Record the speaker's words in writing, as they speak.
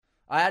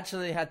I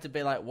actually had to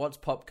be like, what's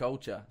pop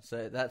culture?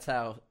 So that's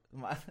how,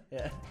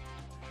 yeah.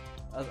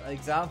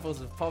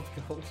 Examples of pop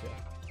culture.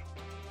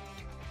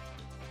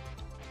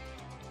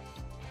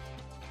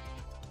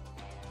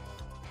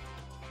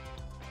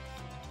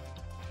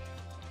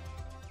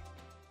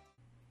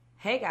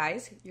 Hey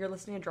guys, you're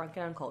listening to Drunk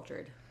and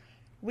Uncultured.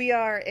 We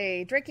are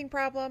a drinking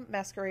problem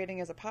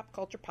masquerading as a pop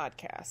culture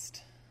podcast.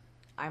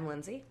 I'm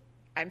Lindsay.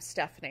 I'm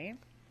Stephanie.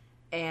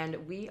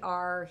 And we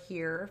are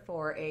here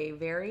for a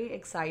very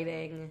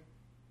exciting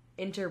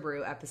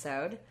Interbrew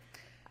episode.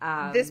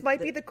 This might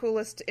be the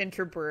coolest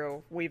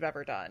Interbrew we've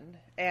ever done.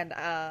 And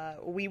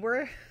we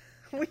were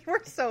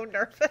so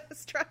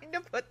nervous trying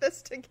to put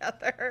this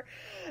together.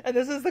 And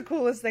this is the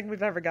coolest thing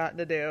we've ever gotten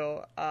to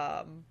do.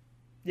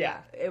 Yeah,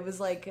 it was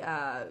like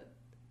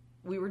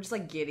we were just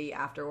like giddy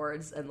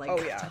afterwards and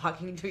like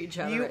talking to each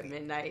other at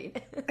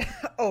midnight.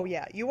 Oh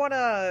yeah, you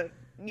wanna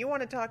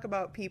talk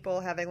about people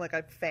having like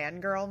a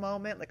fangirl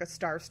moment, like a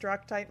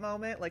starstruck type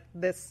moment, like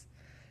this.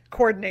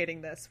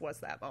 Coordinating this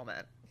was that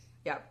moment.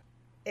 Yeah.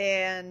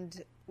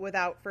 And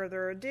without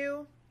further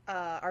ado,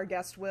 our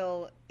guest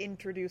will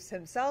introduce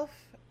himself.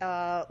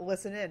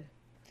 Listen in.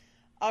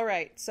 All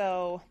right,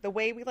 so the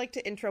way we like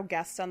to intro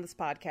guests on this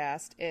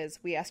podcast is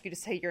we ask you to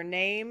say your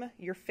name,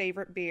 your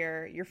favorite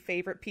beer, your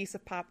favorite piece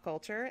of pop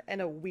culture, and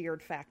a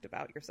weird fact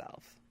about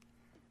yourself.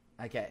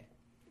 Okay.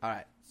 All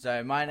right.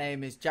 So my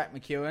name is Jack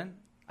McEwen.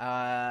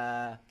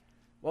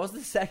 What was the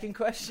second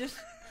question?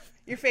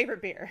 Your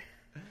favorite beer.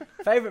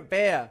 Favorite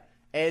beer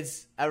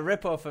is a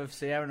rip-off of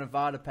Sierra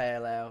Nevada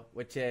Pale Ale,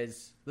 which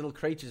is Little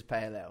Creatures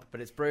Pale Ale,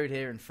 but it's brewed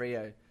here in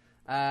Frio.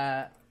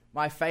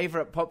 My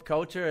favorite pop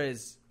culture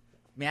is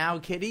Meow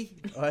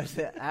Kitty, or is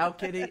it Owl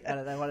Kitty? I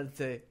don't know what it's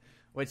to,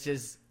 which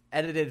is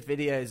edited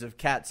videos of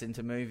cats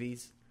into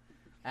movies.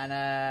 And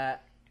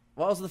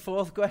what was the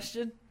fourth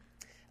question?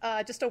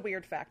 Just a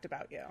weird fact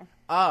about you.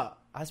 Oh,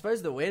 I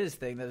suppose the weirdest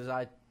thing is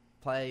I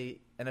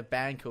play in a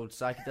band called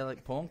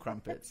Psychedelic Porn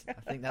Crumpets.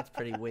 I think that's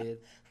pretty weird.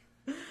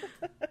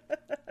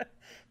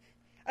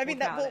 I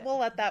mean, we'll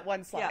let that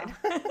one slide.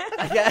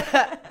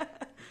 Yeah.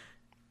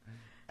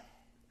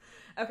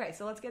 Okay,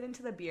 so let's get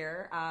into the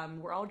beer.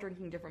 We're all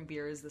drinking different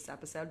beers this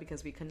episode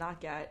because we could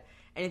not get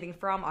anything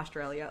from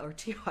Australia or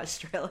to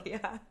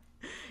Australia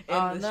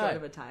in this short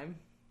of a time.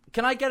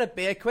 Can I get a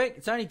beer quick?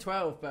 It's only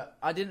 12, but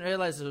I didn't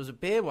realize there was a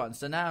beer one,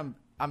 so now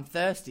I'm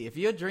thirsty. If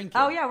you're drinking...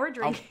 Oh, yeah, we're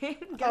drinking.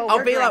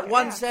 I'll be like,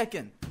 1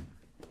 second.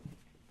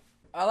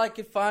 I like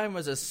if mine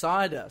was a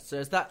cider, so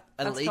is that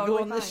illegal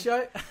totally on this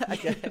show?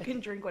 Okay. You can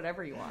drink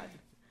whatever you want.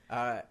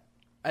 All right.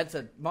 It's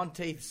a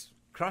Monteith's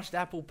crushed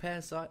apple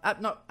pear cider.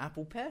 Not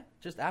apple pear,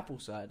 just apple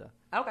cider.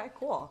 Okay,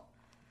 cool.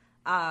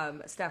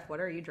 Steph,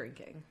 what are you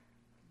drinking?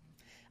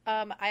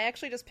 I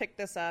actually just picked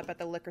this up at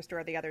the liquor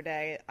store the other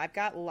day. I've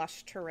got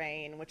Lush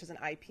Terrain, which is an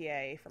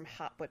IPA from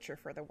Hot Butcher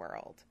for the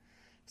World.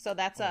 So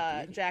that's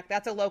Jack.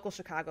 That's a local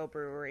Chicago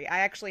brewery. I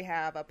actually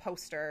have a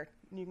poster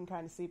you can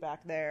kind of see back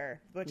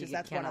there,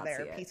 that's one of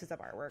their pieces of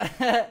artwork.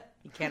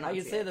 You cannot. I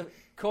can see the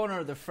corner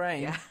of the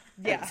frame.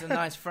 Yeah. It's a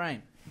nice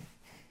frame.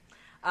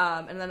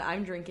 And then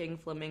I'm drinking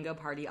Flamingo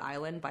Party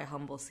Island by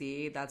Humble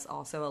Sea. That's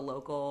also a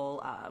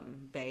local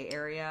Bay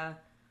Area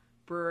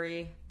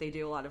brewery. They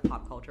do a lot of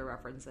pop culture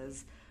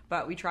references.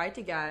 But we tried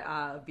to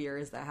get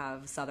beers that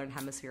have Southern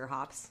Hemisphere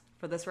hops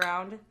for this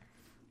round.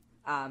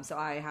 So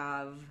I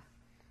have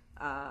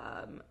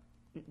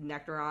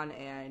Nectaron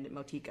and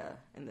Motika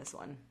in this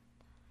one.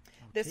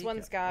 This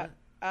one's got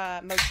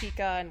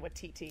Motika and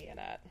Watiti in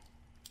it.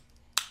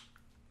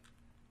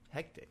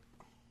 Hectic.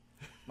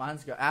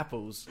 Mine's got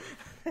apples.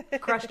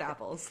 Crushed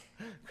apples.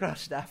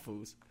 Crushed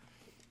apples.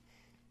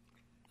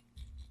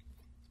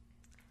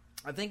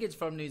 I think it's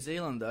from New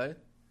Zealand, though.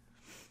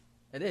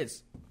 It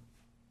is.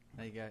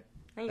 There you go.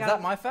 Is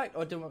that my fact?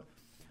 Or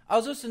I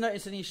was also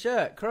noticing your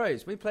shirt,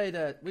 Crows. We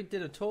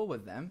did a tour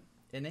with them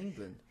in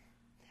England.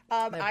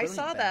 I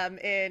saw them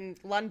in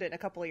London a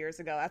couple of years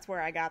ago. That's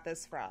where I got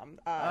this from.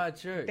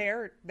 True.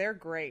 They're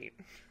great.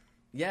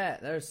 Yeah,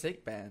 they're a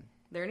sick band.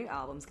 Their new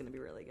album's going to be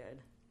really good.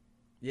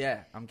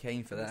 Yeah, I'm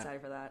keen for that. I'm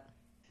excited for that.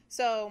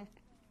 So,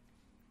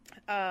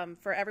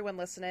 for everyone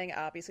listening,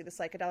 obviously the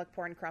Psychedelic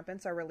Porn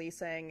Crumpets are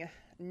releasing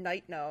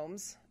Night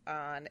Gnomes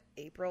on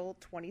April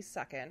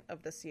 22nd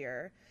of this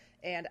year.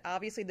 And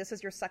obviously this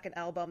is your second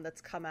album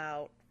that's come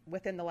out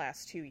within the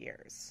last 2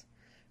 years.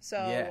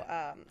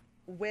 So,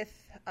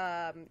 with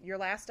your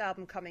last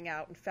album coming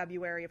out in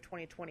February of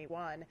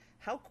 2021,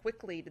 how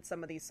quickly did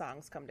some of these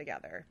songs come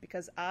together?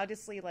 Because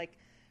obviously, like,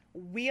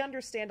 we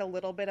understand a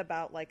little bit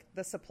about, like,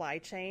 the supply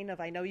chain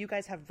of, I know you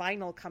guys have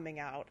vinyl coming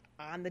out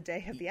on the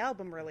day of the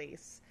album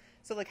release.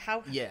 So, like,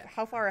 how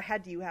far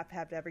ahead do you have to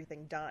have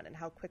everything done, and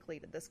how quickly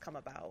did this come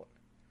about?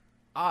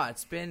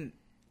 It's been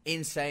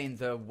insane,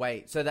 the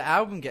wait. So the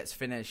album gets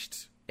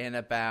finished in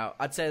about,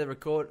 I'd say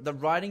the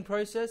writing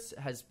process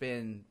has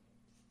been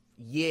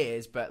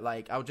years, but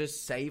like I'll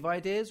just save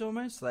ideas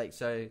almost, like,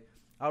 so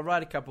I'll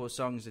write a couple of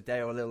songs a day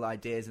or little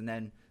ideas, and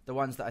then the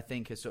ones that I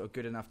think are sort of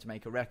good enough to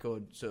make a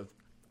record sort of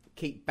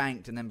keep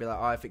banked, and then be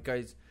like, if it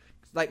goes,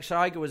 like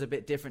Shiger was a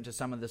bit different to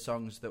some of the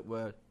songs that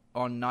were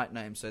on Night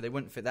Gnome, so they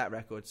wouldn't fit that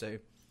record. So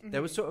they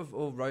were sort of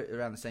all wrote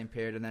around the same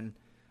period, and then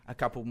a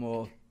couple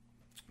more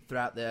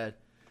throughout the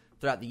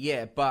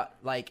year. But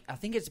like, I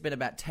think it's been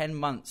about 10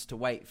 months to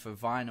wait for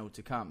vinyl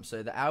to come.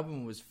 So the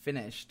album was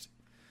finished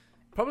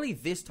probably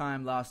this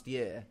time last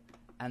year,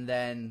 and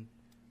then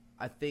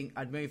I think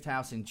I'd moved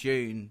house in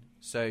June.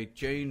 So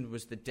June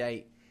was the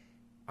date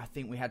I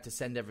think we had to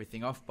send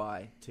everything off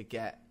by to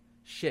get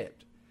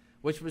shipped,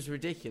 which was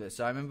ridiculous.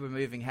 So I remember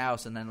moving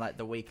house, and then like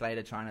the week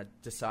later trying to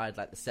decide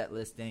like the set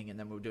listing, and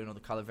then we were doing all the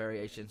color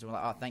variations, and we're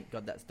like, oh, thank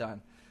God that's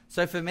done.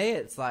 So for me,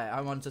 it's like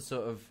I want to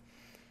sort of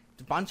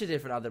a bunch of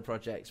different other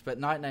projects, but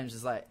Night Gnomes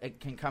is like, it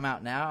can come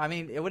out now. I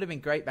mean, it would have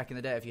been great back in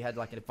the day if you had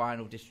like a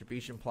vinyl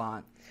distribution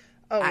plant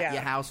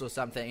your house or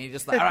something, and you're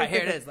just like, all right,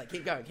 here it is, like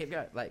keep going,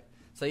 like.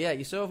 So yeah,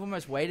 you're sort of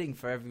almost waiting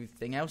for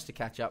everything else to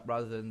catch up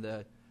rather than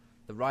the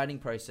writing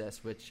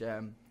process, which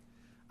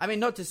I mean,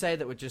 not to say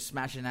that we're just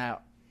smashing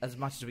out as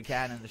much as we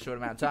can in a short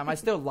amount of time. I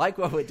still like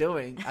what we're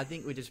doing. I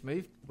think we just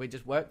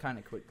work kind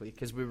of quickly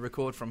because we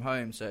record from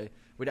home, so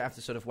we don't have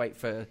to sort of wait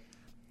for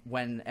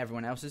when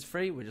everyone else is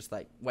free. We just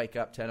like wake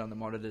up, turn on the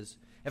monitors.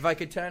 If I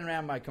could turn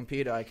around my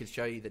computer, I could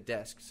show you the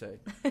desk. So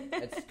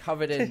it's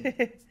covered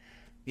in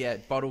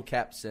bottle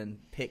caps and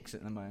picks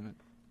at the moment.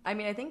 I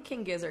mean, I think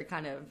King Gizzard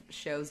kind of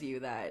shows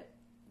you that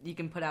you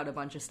can put out a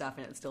bunch of stuff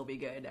and it still be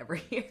good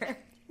every year.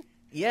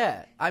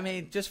 Yeah, I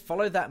mean, just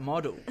follow that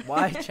model.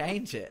 Why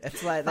change it?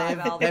 It's like they've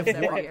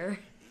every year.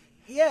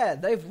 Yeah,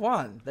 they've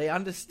won. They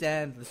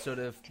understand the sort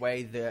of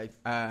way the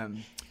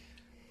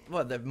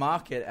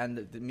market and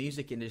the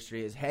music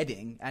industry is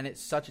heading, and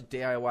it's such a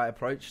DIY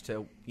approach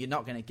to, you're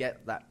not going to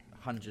get that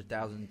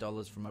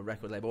 $100,000 from a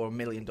record label or $1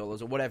 million or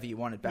whatever you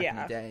wanted back in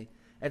the day.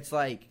 It's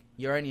like,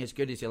 you're only as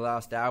good as your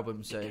last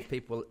album, so if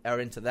people are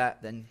into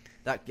that, then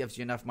that gives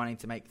you enough money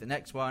to make the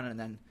next one,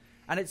 and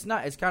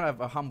it's kind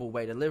of a humble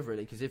way to live,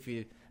 really, because if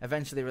you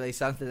eventually release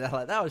something they're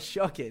like, that was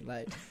shocking,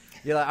 like,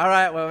 you're like, all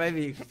right, well,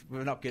 maybe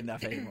we're not good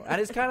enough anymore.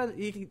 And it's kind of,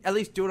 you can at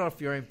least do it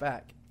off your own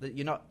back, that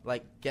you're not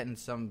like getting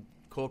some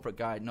corporate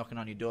guy knocking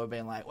on your door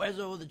being like, where's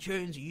all the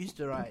tunes you used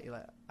to write? You're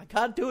like, I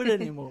can't do it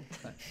anymore.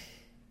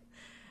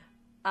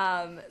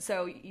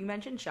 So you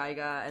mentioned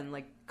Shyga and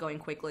like going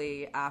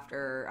quickly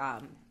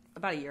after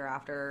about a year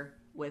after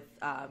with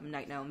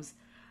Night Gnomes.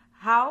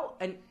 How,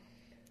 and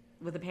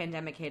with the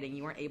pandemic hitting,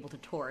 you weren't able to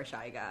tour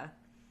Shyga.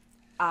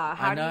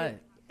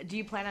 Do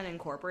you plan on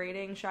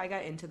incorporating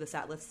Shyga into the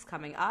set lists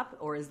coming up,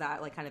 or is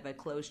that like kind of a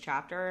closed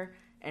chapter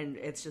and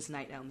it's just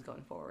Night Gnomes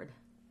going forward?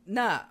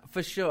 Nah,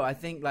 for sure. I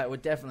think like we'll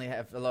definitely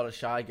have a lot of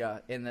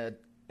Shyga in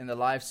the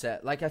live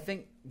set. Like, I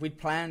think we'd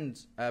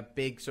planned a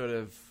big sort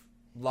of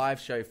live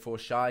show for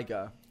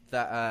Shyga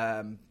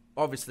that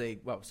obviously,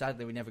 well,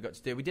 sadly we never got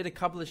to do. We did a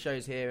couple of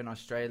shows here in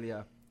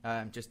Australia,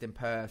 just in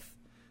Perth,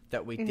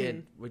 that we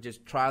did. We're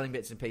just trialing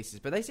bits and pieces,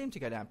 but they seem to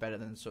go down better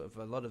than sort of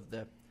a lot of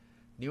the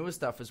newer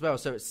stuff as well.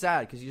 So it's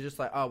sad because you're just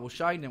like, oh, well,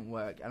 Shyga didn't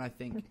work, and I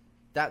think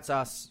that's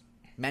us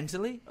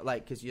mentally,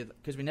 like,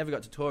 because we never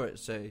got to tour it,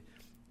 so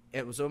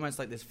it was almost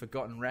like this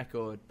forgotten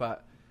record.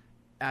 But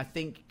I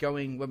think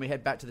when we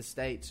head back to the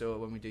States or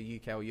when we do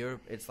UK or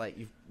Europe, it's like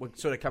we're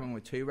sort of coming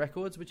with 2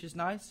 records, which is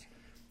nice.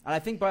 And I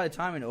think by the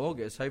time in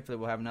August, hopefully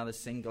we'll have another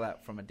single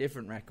out from a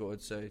different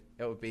record, so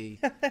it would be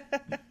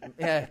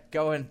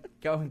going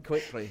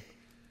quickly.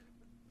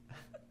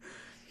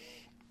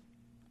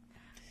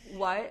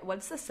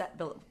 What's the set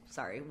build?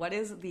 Sorry, what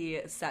is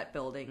the set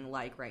building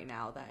like right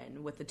now?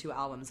 Then with the 2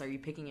 albums, are you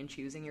picking and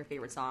choosing your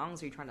favorite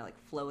songs? Are you trying to like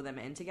flow them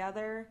in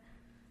together?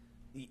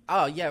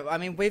 Oh yeah, I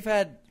mean we've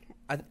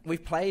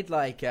played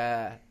like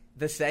the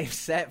same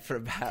set for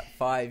about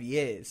 5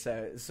 years,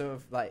 so it's sort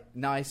of like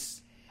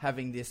nice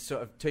having this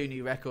sort of 2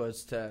 new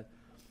records to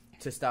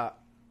start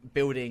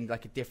building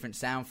like a different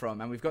sound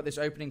from. And we've got this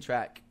opening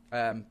track,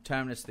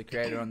 Terminus, the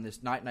creator, on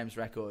this Night Gnomes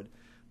record,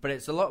 but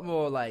it's a lot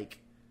more like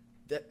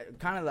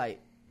kind of like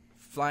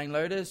Flying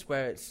Lotus,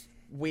 where it's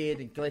weird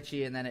and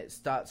glitchy, and then it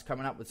starts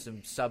coming up with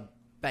some sub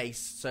bass.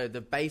 So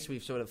the bass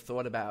we've sort of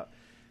thought about,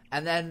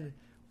 and then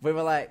we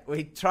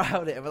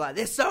trialed it and we're like,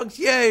 this song's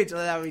huge, and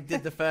then we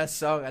did the first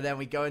song, and then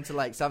we go into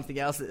like something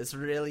else that's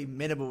really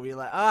minimal. We're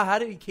like, how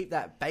do we keep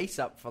that bass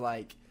up for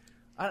like,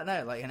 I don't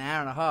know, like an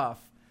hour and a half?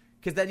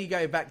 Because then you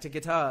go back to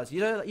guitars,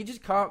 you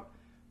just can't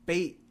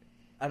beat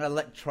an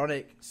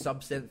electronic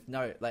sub-synth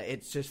note. Like,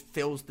 it just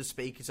fills the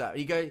speakers up.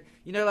 You go,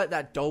 like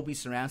that Dolby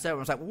surround sound,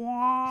 where it's like,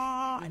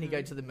 wah, and you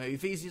go to the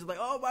movies, you're like,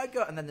 oh my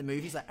God, and then the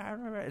movie's like,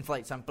 it's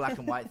like some black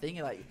and white thing.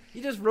 You're like,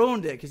 you just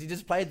ruined it because you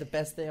just played the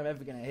best thing I'm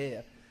ever going to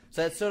hear.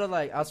 So it's sort of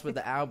like us with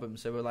the album.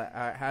 So we're like, all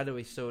right, how do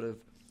we sort of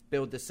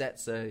build the set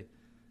so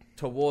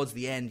towards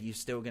the end you're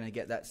still going to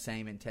get that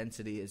same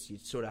intensity as you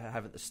sort of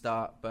have at the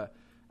start? But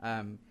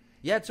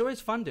yeah, it's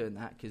always fun doing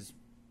that because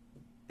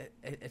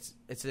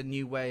it's a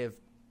new way of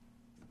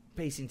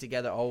piecing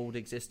together old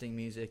existing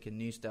music and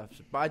new stuff.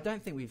 But I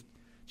don't think we've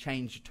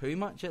changed too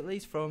much, at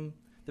least from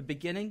the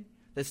beginning.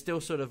 There's still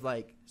sort of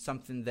like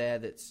something there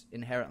that's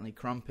inherently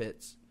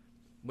Crumpets,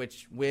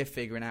 which we're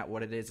figuring out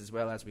what it is as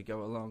well as we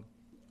go along.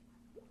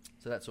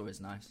 So that's always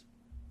nice.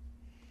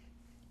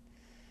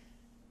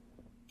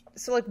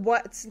 So, like,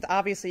 what?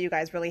 Obviously, you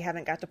guys really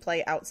haven't got to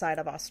play outside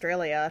of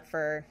Australia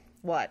for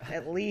what,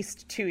 at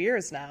least 2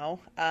 years now.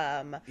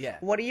 Yeah.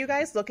 What are you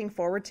guys looking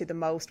forward to the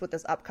most with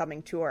this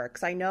upcoming tour?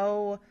 Because I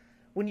know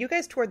when you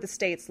guys toured the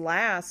States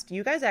last,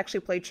 you guys actually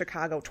played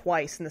Chicago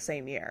twice in the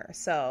same year.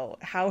 So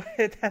how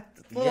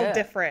that's a little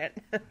different.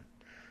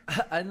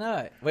 I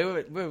know. We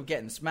were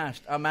getting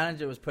smashed. Our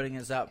manager was putting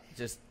us up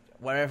just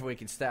wherever we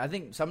could stay. I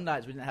think some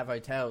nights we didn't have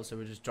hotels, so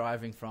we were just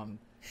driving from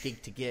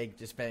gig to gig,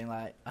 just being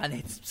like, "I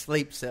need some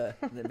sleep, sir."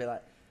 And they'd be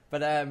like,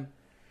 but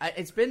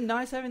it's been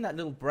nice having that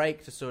little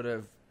break to sort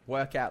of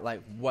work out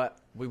like what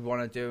we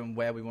want to do and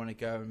where we want to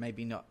go, and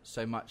maybe not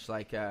so much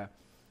like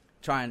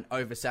try and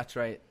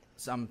oversaturate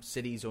some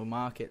cities or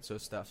markets or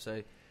stuff.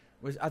 So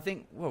I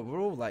think, well,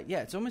 we're all like,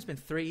 it's almost been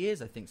 3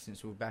 years, I think,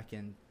 since we were back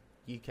in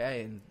UK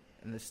and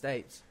in the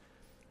States.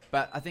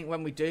 But I think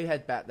when we do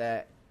head back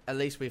there, at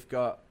least we've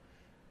got,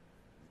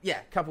 a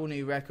couple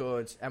new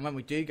records. And when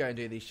we do go and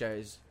do these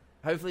shows,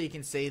 hopefully you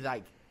can see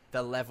like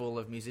the level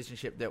of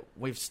musicianship that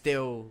we've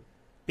still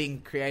been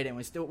creating.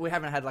 We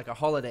haven't had like a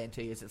holiday in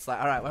 2 years. It's like,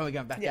 all right, when are we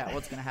going back out?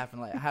 What's going to happen?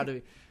 Like, how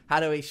do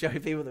we show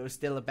people that we're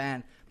still a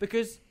band?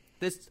 Because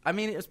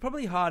it was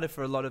probably harder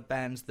for a lot of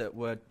bands that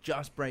were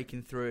just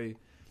breaking through.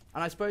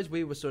 And I suppose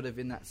we were sort of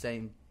in that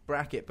same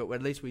bracket, but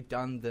at least we'd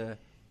done the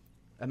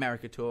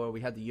America tour,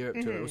 we had the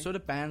Europe tour. It was sort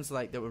of bands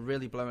like that were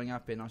really blowing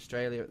up in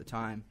Australia at the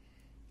time.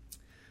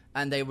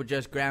 And they were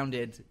just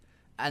grounded.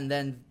 And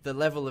then the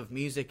level of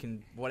music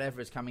and whatever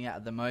is coming out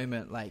at the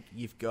moment, like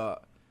you've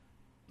got,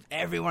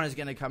 everyone is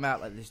going to come out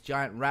like this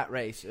giant rat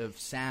race of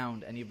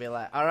sound. And you'd be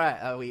like, all right,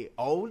 are we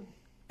old?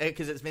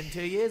 Because it's been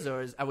 2 years,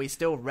 or are we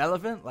still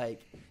relevant?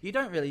 Like, you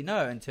don't really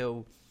know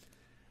until,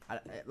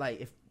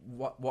 like,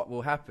 what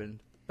will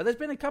happen. But there's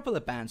been a couple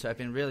of bands who I've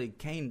been really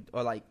keen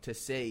or like to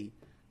see.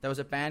 There was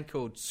a band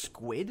called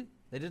Squid.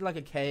 They did like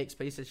a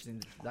KXP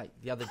session like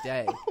the other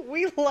day.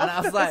 We love and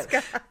I was like,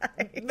 guys.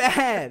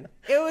 Man,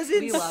 it was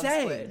insane. We love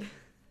Squid.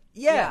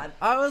 Yeah,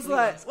 I was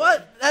like,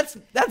 what?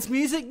 That's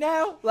music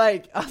now?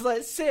 Like, I was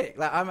like, sick.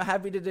 Like, I'm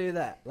happy to do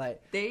that.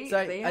 Like, they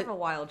have a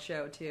wild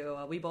show too.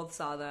 We both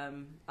saw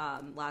them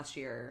last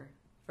year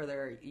for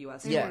their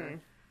US tour.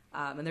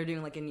 And they're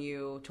doing like a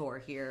new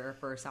tour here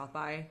for South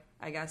by,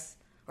 I guess,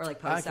 or like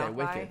post South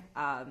by,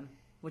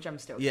 which I'm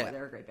stoked for.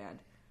 They're a great band.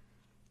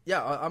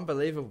 Yeah,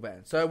 unbelievable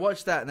band. So I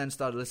watched that and then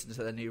started listening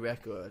to their new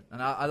record,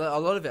 and a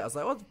lot of it, I was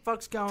like, what the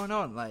fuck's going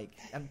on? Like,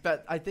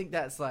 but I think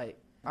that's like,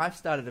 I've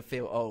started to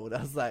feel old.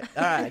 I was like,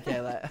 all right,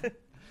 okay,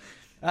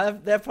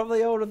 like, they're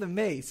probably older than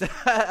me, so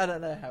I don't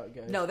know how it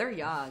goes. No, they're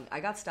young. I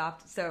got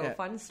stopped. So,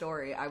 fun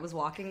story. I was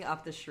walking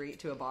up the street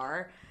to a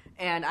bar,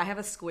 and I have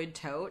a Squid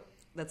tote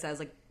that says,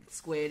 like,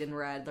 Squid in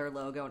red, their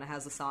logo, and it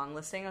has the song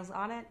listing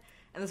on it.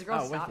 And this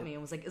girl stopped me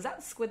and was like, is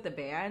that Squid the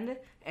band?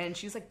 And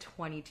she was, like,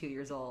 22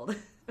 years old.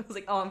 I was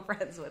like, oh, I'm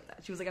friends with them.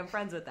 She was like, I'm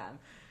friends with them.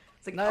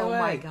 It's like, no way.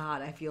 My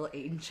God, I feel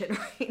ancient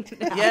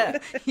right now. Yeah.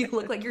 You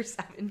look like you're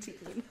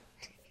 17.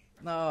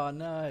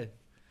 No.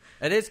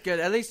 It is good.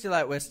 At least you're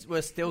like,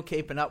 we're still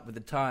keeping up with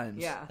the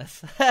times. Yeah.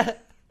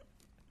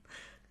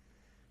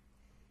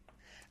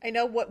 I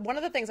know one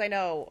of the things I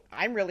know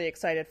I'm really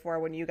excited for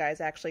when you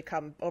guys actually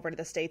come over to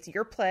the States,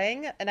 you're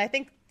playing, and I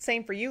think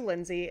same for you,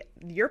 Lindsay,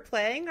 you're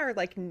playing are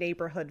like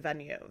neighborhood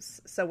venues.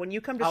 So when you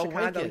come to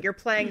Chicago, wicked. You're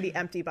playing the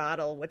Empty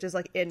Bottle, which is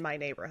like in my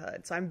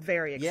neighborhood. So I'm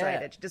very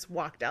excited to just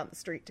walk down the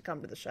street to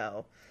come to the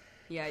show.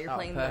 Yeah, you're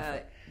playing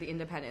the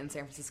Independent in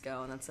San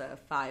Francisco, and that's a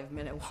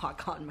 5-minute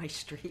walk on my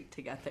street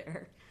to get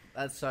there.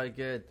 That's so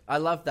good. I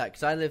love that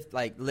because I lived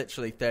like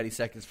literally 30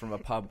 seconds from a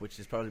pub, which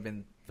has probably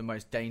been the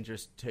most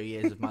dangerous 2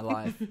 years of my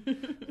life.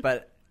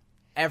 But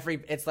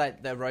it's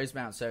like the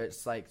Rosemount, so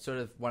it's like sort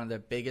of one of the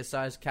bigger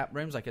size cap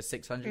rooms, like a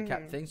 600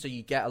 cap thing. So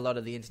you get a lot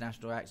of the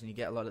international acts and you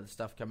get a lot of the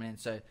stuff coming in.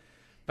 So,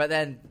 but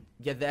then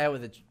you're there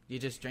you're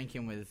just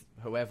drinking with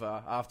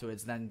whoever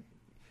afterwards. Then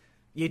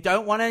you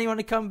don't want anyone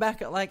to come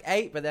back at like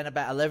 8, but then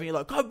about 11 you're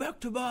like, come back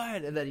to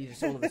mine, and then you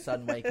just all of a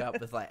sudden wake up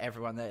with like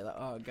everyone there, like,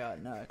 oh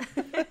god, no.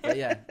 But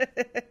yeah,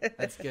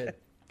 that's good.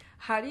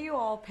 How do you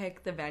all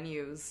pick the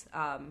venues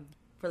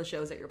for the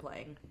shows that you're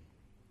playing?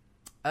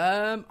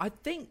 I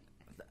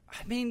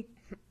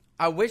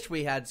wish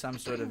we had some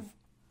sort of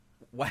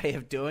way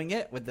of doing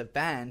it with the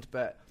band,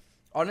 but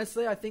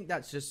honestly, I think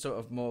that's just sort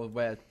of more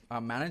where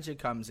our manager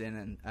comes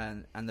in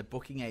and the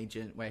booking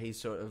agent, where he's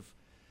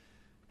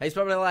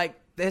probably like,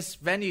 this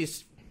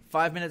venue's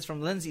 5 minutes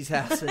from Lindsay's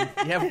house, and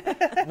you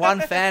have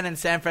one fan in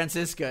San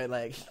Francisco.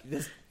 Like,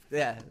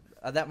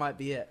 that might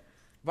be it.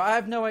 But I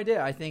have no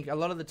idea. I think a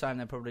lot of the time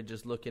they're probably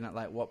just looking at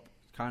like what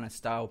kind of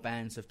style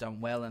bands have done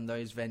well in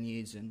those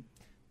venues, and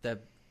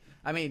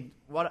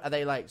what are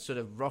they, like sort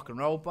of rock and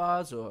roll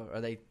bars, or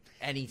are they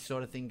any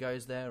sort of thing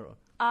goes there? Or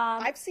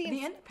I've seen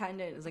the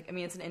Independent is like,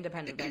 it's an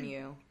independent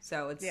venue,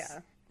 so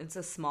it's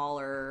a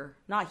smaller,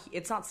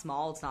 it's not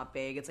small, it's not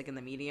big, it's like in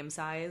the medium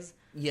size.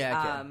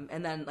 Yeah. Okay.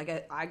 And then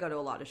like I go to a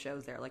lot of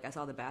shows there. Like I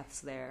saw the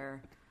Beths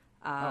there.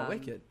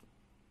 Wicked.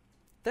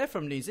 They're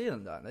from New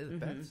Zealand, aren't they? The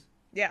Beths.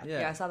 Yeah.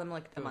 Yeah, I saw them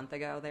like a month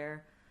ago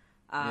there.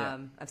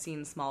 I've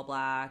seen Small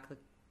Black,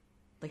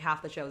 like Like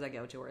half the shows I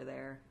go to are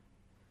there.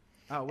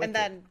 Oh, wicked. And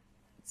then,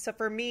 so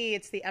for me,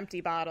 it's the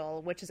Empty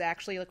Bottle, which is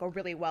actually like a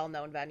really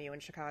well-known venue in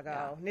Chicago.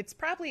 Yeah. And it's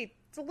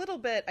a little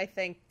bit, I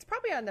think, it's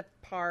probably on the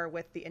par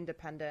with the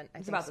Independent, I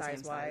It's think, about the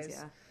same size,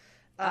 size-wise.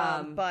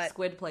 yeah. But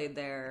Squid played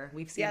there.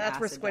 We've seen that's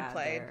where Acid Squid Dad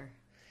played. there.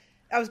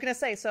 I was going to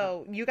say,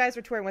 so you guys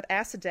are touring with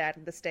Acid Dad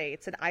in the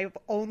States, and I've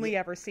only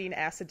ever seen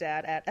Acid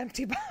Dad at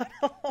Empty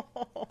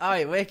Bottle.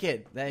 Oh,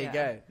 wicked. There you Yeah.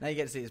 go. Now you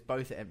get to see us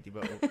both at Empty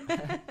Bottle.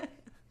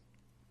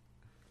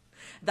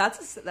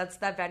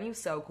 That venue's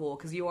so cool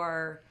because you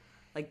are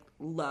like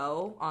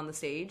low on the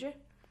stage.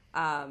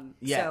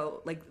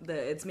 So like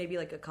it's maybe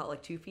like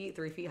 2 feet,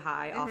 3 feet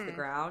high off the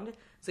ground.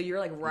 So you're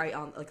like right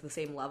on like the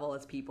same level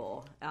as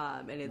people.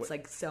 And it's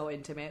like so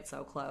intimate,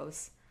 so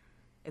close.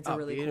 It's a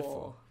really beautiful.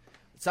 cool.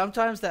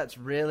 Sometimes that's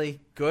really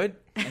good,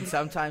 and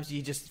sometimes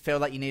you just feel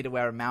like you need to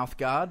wear a mouth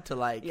guard to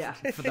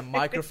for the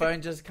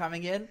microphone just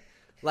coming in.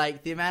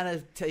 Like the amount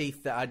of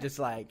teeth that I just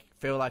like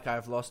feel like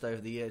I've lost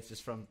over the years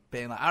just from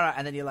being like, all right,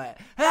 and then you're like,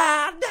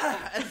 no,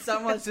 and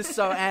someone's just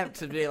so amped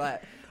to be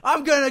like,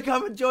 I'm gonna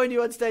come and join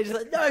you on stage. It's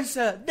like, no,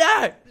 sir,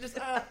 no. Just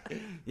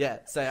yeah.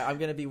 So I'm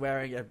gonna be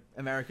wearing an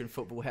American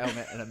football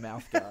helmet and a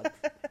mouth guard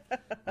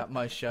at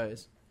most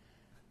shows.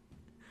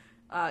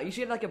 You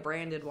should get like a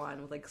branded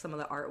one with like some of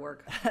the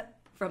artwork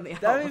from the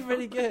album. That'd be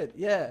pretty good.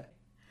 Yeah.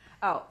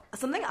 Oh,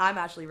 something I'm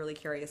actually really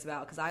curious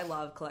about because I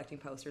love collecting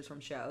posters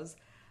from shows.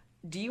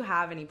 Do you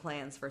have any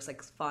plans for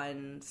like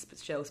fun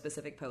show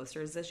specific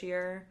posters this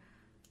year?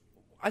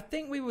 I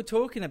think we were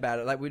talking about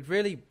it. Like we'd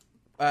really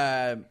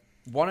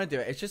want to do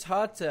it. It's just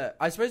hard to.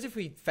 I suppose if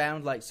we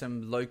found like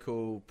some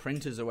local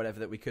printers or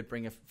whatever that we could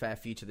bring a fair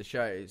few to the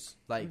shows,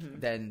 like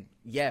then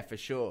yeah, for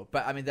sure.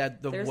 But I mean, they're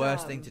the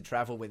worst thing to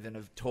travel with in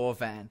a tour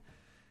van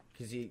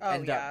because you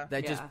end up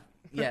they're just.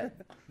 Yeah,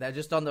 they're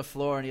just on the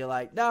floor, and you're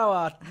like,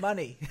 no,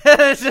 money.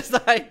 It's just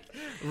like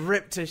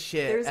ripped to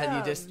shit, and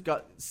you just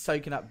got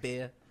soaking up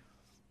beer.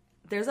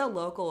 There's a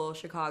local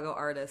Chicago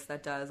artist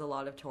that does a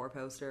lot of tour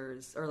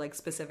posters, or like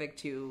specific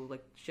to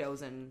like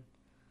shows in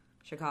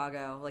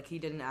Chicago. Like he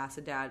did an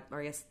Acid Dad, or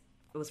I guess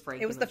it was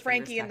Frankie. It was the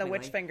Frankie and the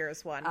Witch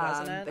Fingers one,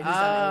 wasn't it? But he's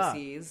done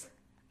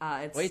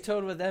OCs. We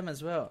toured with them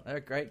as well. They're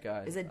great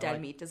guys. Is it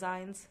Dead Meat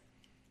Designs?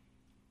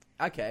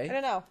 Okay. I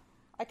don't know.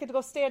 I could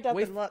go stand up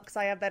and look because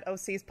I have that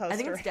OC's poster. I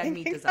think it's Dead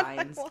Meat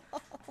Designs.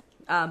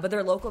 But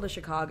they're local to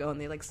Chicago, and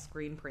they like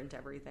screen print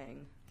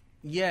everything.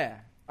 Yeah.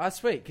 Oh,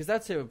 sweet, because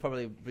that's who we'd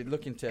probably be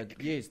looking to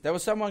use. There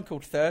was someone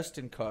called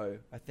Thurston Co.,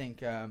 I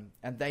think, and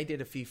they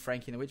did a few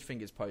Frankie and the Witch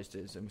Fingers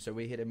posters, and so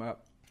we hit him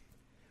up.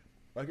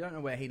 I don't know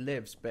where he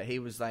lives, but he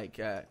was like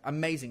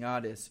amazing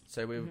artist,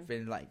 so we've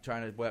been like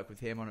trying to work with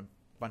him on a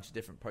bunch of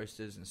different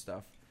posters and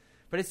stuff.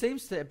 But it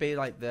seems to be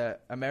like the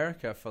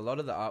America for a lot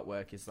of the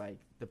artwork is like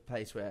the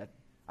place where,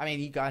 I mean,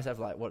 you guys have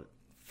like,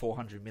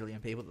 400 million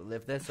people that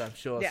live there, so I'm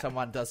sure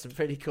someone does some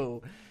pretty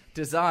cool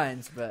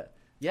designs, but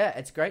yeah,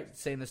 it's great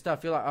seeing the stuff.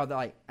 I feel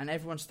like, and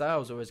everyone's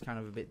style is always kind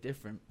of a bit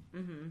different.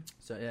 Mm-hmm.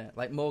 So yeah,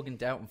 like Morgan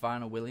Delt and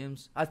Vinyl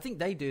Williams. I think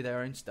they do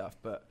their own stuff,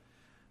 but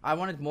I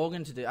wanted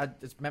Morgan to do. I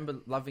just remember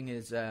loving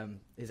his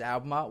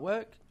album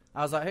artwork.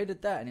 I was like, who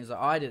did that? And he was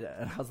like, I did it.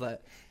 And I was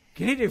like,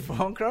 can you do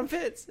Fawn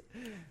Crumpets?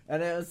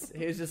 And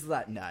he was just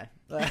like, no.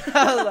 Like,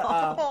 I was like,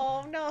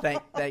 oh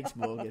no. Thanks,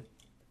 Morgan.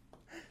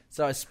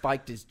 So I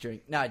spiked his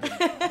drink. No, I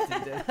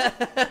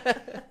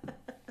didn't.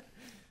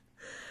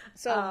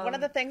 So one of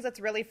the things that's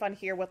really fun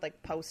here with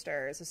like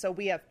posters, so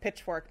we have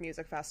Pitchfork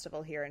Music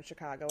Festival here in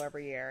Chicago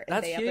every year. And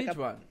that's they have huge like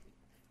one.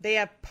 They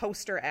have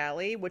Poster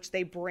Alley, which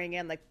they bring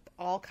in like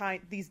all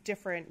these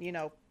different,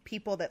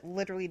 people that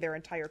literally their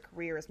entire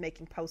career is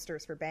making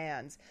posters for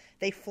bands.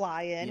 They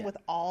fly in with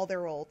all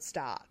their old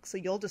stock. So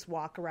you'll just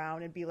walk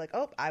around and be like,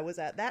 oh, I was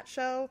at that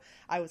show.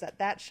 I was at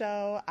that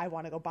show. I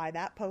want to go buy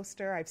that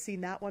poster. I've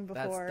seen that one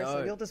before.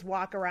 So you'll just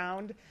walk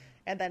around.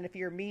 And then if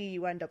you're me,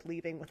 you end up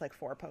leaving with like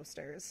 4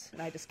 posters.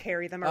 And I just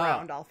carry them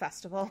around all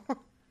festival.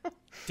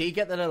 Do you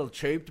get the little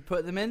tube to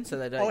put them in so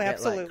they don't get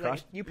absolutely. Like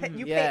crushed? You pay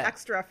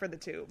extra for the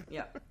tube.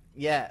 Yeah.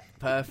 Yeah,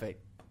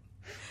 perfect.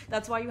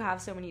 That's why you have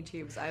so many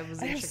tubes. I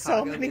was in have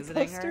Chicago so many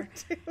visiting poster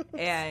her, tubes.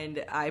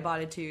 and I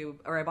bought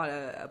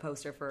a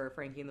poster for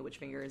Frankie and the Witch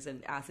Fingers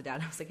and Acid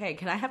Dad. I was like, hey,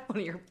 can I have one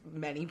of your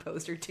many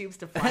poster tubes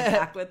to fly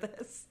back with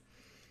this?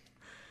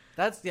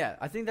 I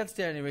think that's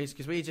the only reason,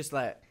 because we just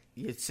like,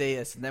 you'd see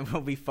us and then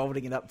we'll be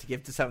folding it up to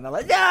give to someone. They're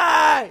like,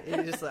 no! And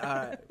you're just like, all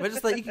right. We're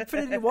just like, you can put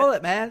it in your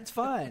wallet, man. It's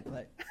fine.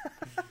 Like,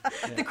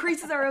 The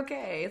creases are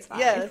okay. It's fine.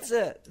 yeah, that's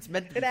it. It's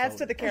meant to be It adds to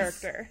folded. the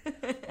character.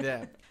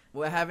 Yeah.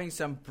 We're having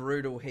some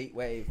brutal heat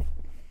wave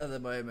at the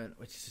moment,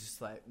 which is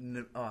just like,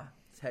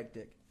 it's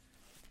hectic.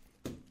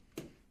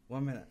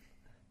 1 minute.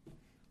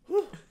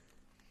 Whew.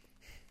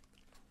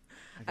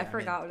 I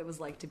forgot what it was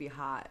like to be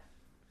hot.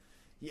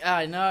 Yeah,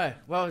 I know.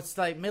 Well, it's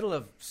like middle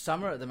of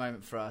summer at the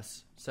moment for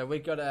us. So we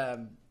got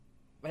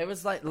it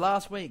was like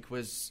last week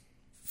was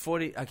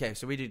 40. Okay,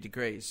 so we do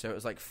degrees. So it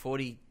was like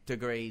 40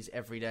 degrees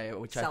every day,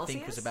 which Celsius? I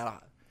think was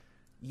about.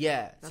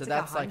 Yeah, That's so like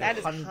that's like 100. That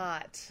is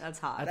hot. That's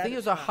hot. I think it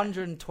was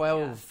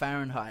 112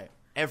 Fahrenheit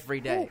every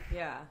day.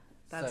 Yeah,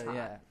 that's so, hot.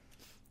 Yeah.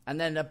 And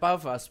then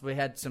above us, we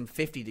had some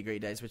 50-degree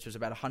days, which was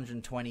about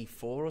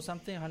 124 or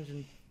something.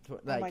 100,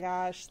 like, oh my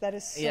gosh, that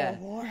is so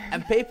warm.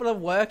 And people are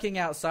working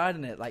outside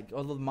in it. Like,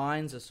 all the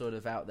mines are sort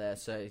of out there.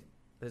 So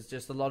there's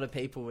just a lot of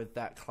people with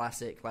that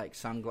classic, like,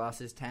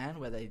 sunglasses tan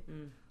where they...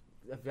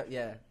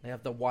 they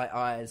have the white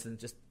eyes and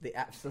just the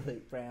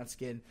absolute brown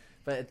skin.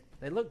 But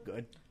they look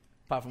good,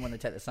 apart from when they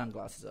take the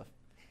sunglasses off.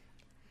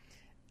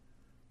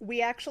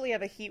 We actually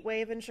have a heat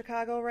wave in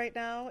Chicago right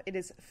now. It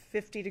is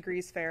 50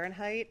 degrees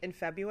Fahrenheit in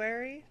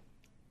February.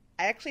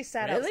 I actually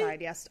sat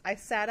outside. Yes, I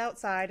sat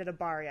outside at a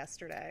bar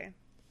yesterday.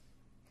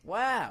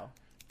 Wow.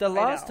 The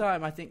last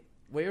time I think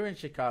we were in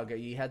Chicago,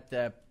 you had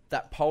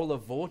that polar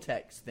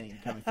vortex thing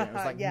coming through. It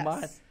was like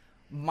yes.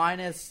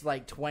 minus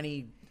like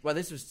 20. Well,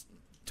 this was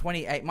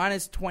 28,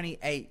 minus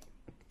 28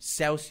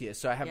 Celsius.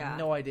 So I have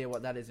no idea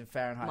what that is in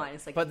Fahrenheit.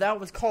 Minus like, but that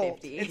was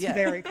cold. 50. It's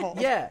very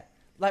cold. Yeah.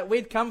 Like,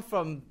 we'd come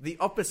from the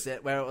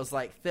opposite, where it was,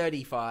 like,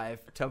 35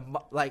 to,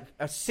 like,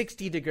 a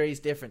 60 degrees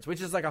difference, which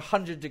is, like,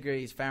 100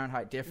 degrees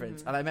Fahrenheit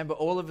difference. Mm-hmm. And I remember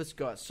all of us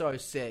got so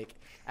sick.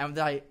 And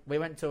we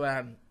went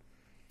to,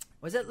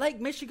 was it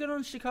Lake Michigan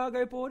on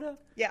Chicago border?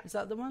 Yeah. Is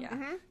that the one? Yeah.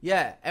 Mm-hmm.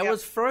 Yeah, it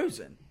was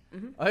frozen.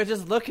 Mm-hmm. I was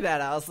just looking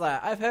at it. I was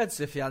like, I've heard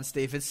Sufjan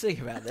Stevens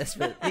sing about this,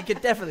 but he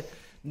could definitely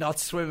not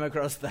swim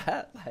across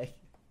that. Like,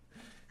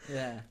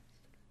 yeah.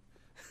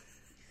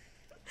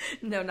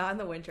 No, not in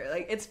the winter.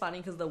 Like, it's funny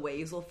because the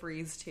waves will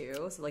freeze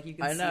too, so like you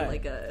can see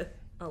like a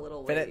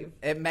little wave.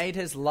 But it made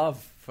his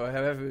love for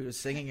whoever he was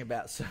singing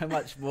about so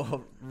much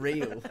more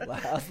real.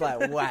 Like, I was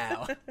like,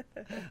 wow,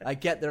 I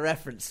get the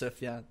reference,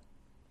 Sufjan.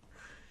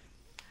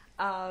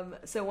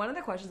 So one of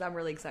the questions I'm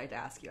really excited to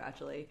ask you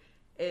actually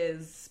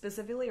is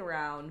specifically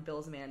around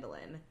Bill's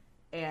Mandolin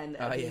and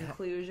the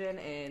inclusion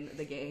in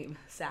the game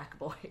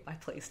Sackboy by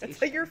PlayStation.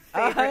 It's like your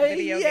favorite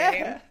video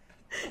game.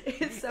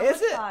 It's so much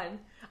fun.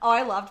 Oh,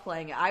 I loved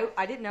playing it.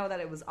 I didn't know that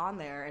it was on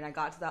there, and I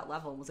got to that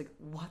level and was like,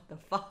 what the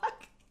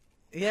fuck?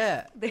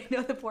 Yeah. They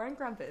know the Porn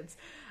Crumpets.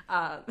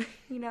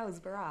 He knows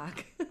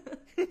Barack.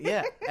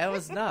 Yeah, it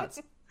was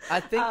nuts. I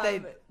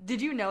think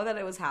Did you know that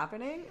it was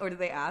happening, or did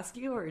they ask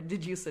you, or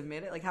did you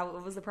submit it? Like,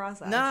 what was the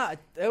process? Nah,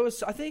 it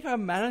was. I think our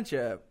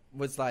manager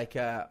was like,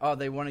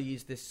 they want to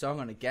use this song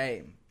on a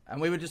game. And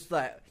we were just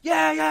like,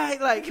 yeah,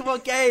 like,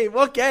 what game?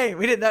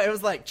 We didn't know. It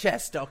was like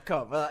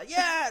chess.com. We're like,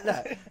 yeah.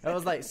 No. It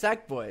was like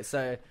Sackboy. So,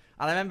 and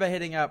I remember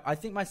hitting up, I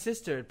think my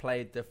sister had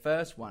played the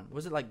first one.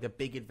 Was it like The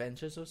Big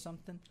Adventures or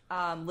something?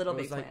 Little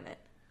Big Planet.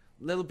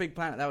 Little Big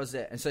Planet, that was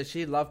it. And so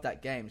she loved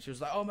that game. She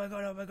was like, oh my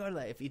God,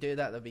 like, if you do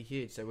that, that'd be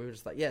huge. So we were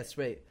just like, yeah,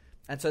 sweet.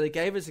 And so they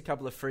gave us a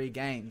couple of free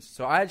games.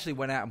 So I actually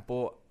went out and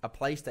bought a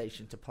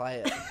PlayStation to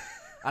play it.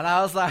 And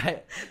I was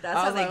like... That's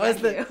how they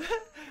get you.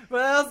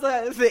 But I was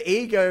like, the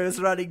ego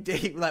is running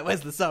deep. Like,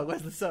 where's the song?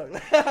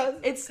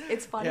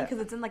 It's funny because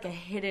it's in like a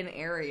hidden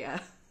area.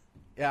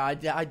 Yeah, I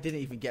didn't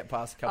even get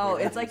past a couple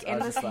of it's levels. like in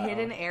this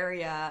hidden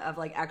area of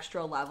like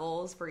extra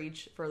levels for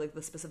like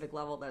the specific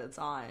level that it's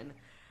on.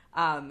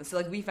 So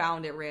like we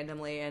found it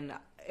randomly and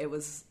it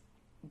was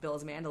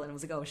Bill's Mandolin. I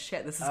was like, oh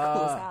shit, this is cool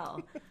as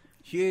hell.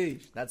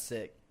 Huge. That's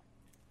sick.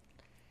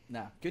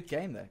 No, good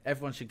game though.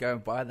 Everyone should go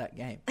and buy that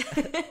game.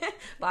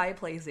 Buy a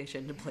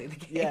PlayStation to play the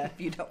game if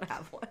you don't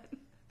have one.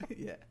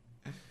 Yeah.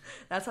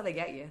 That's how they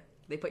get you.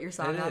 They put your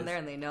song on there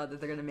and they know that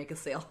they're going to make a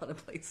sale on a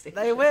PlayStation.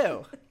 They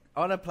will.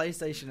 On a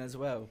PlayStation as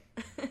well.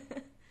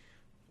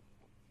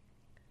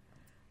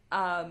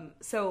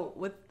 So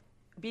with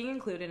being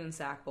included in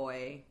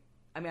Sackboy,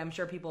 I mean, I'm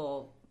sure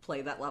people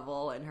played that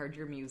level and heard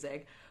your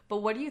music, but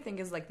what do you think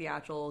is like the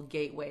actual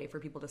gateway for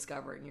people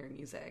discovering your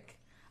music?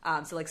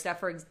 So like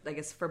Steph, I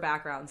guess for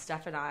background,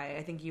 Steph and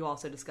I think you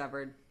also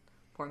discovered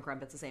Porn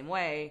Crumpets the same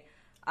way,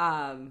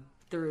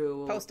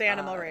 through Post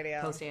Animal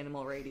Radio. Post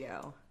Animal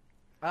Radio.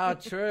 Oh,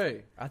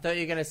 true. I thought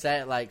you were going to say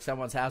it like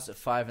someone's house at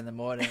 5 a.m.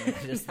 and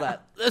just like,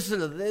 listen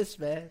to this,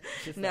 man.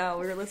 No,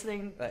 we were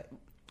listening,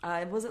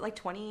 was it like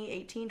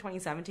 2018,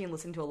 2017,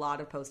 listening to a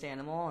lot of Post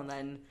Animal, and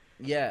then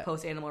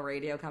Post Animal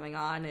Radio coming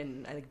on,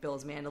 and I think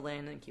Bill's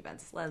Mandolin and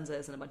Cubensis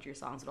Lenses and a bunch of your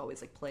songs would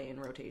always like play in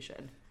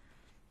rotation.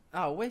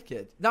 Oh,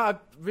 wicked. No, I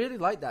really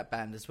like that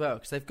band as well,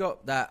 because they've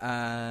got that,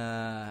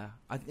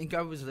 I think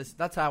I was listening,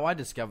 that's how I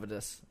discovered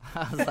us.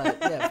 I was like,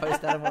 yeah,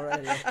 Post Animal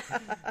Radio.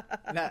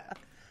 No,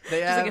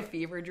 just like a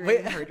fever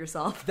dream, heard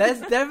yourself.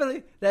 There's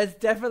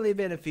definitely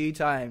been a few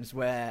times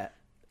where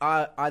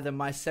either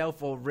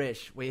myself or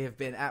Rish, we have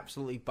been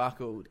absolutely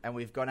buckled, and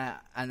we've gone out,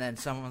 and then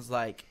someone's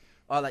like,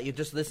 oh, like you're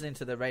just listening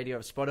to the radio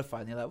of Spotify,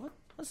 and you're like,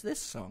 what's this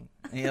song?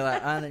 And you're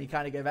like, and then you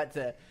kind of go back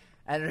to,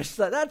 and it's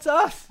like, that's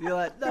us. You're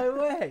like, no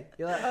way.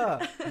 You're like, oh,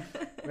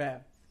 yeah.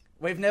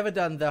 We've never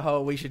done the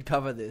whole we should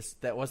cover this.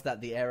 The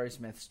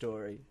Aerosmith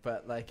story,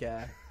 but like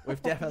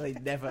we've definitely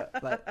never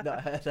like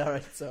not heard our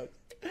own songs.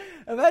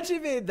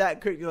 Imagine being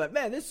that quick. You're like,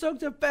 man, this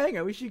song's a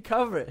banger. We should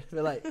cover it.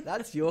 We're like,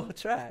 that's your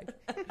track.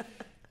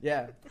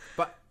 Yeah,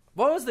 but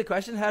what was the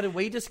question? How did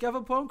we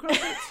discover Porn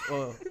Crumpets?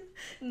 Or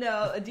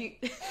no,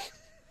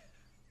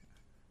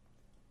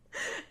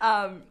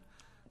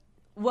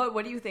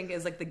 What do you think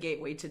is like the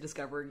gateway to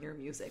discovering your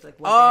music? Like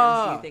what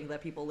bands do you think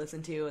that people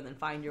listen to and then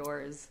find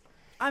yours?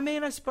 I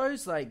mean, I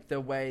suppose like the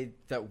way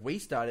that we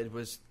started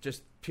was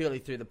just purely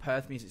through the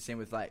Perth music scene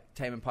with like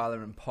Tame Impala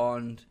and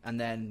Pond,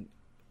 and then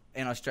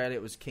in Australia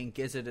it was King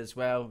Gizzard as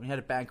well. We had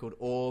a band called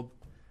Orb,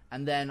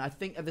 and then I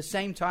think at the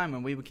same time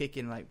when we were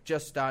kicking, like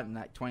just starting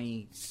like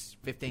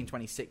 2015,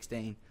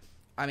 2016.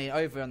 I mean,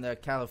 over on the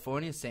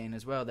California scene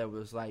as well, there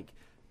was like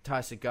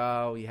Ty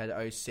Segall, you had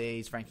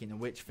OCs, Frankie and the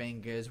Witch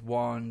Fingers,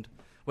 Wand,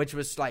 which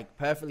was like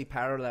perfectly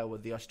parallel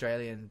with the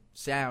Australian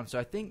sound. So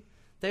I think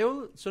they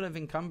all sort of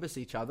encompass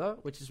each other,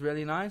 which is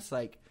really nice.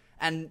 Like,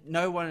 and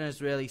no one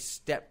has really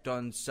stepped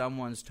on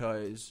someone's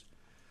toes.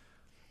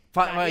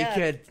 But well, you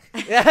could.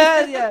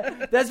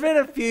 Yeah. There's been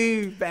a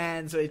few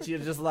bands which you're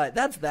just like,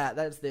 that's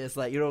this.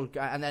 Like, you're all,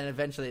 and then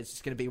eventually it's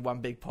just going to be one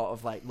big pot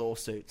of like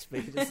lawsuits.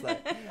 But you're just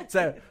like,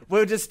 so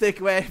we'll just stick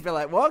away and be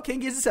like, what?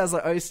 King Gizzard sounds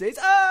like OCs?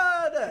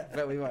 Oh, no.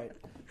 But we won't.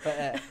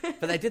 But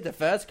they did the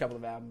first couple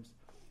of albums.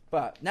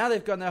 But now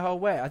they've gone their whole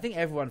way. I think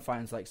everyone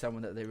finds like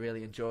someone that they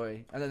really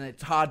enjoy, and then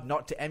it's hard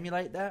not to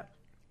emulate that.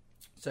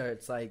 So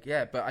it's like,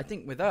 yeah. But I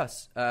think with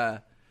us,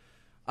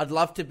 I'd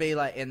love to be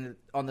like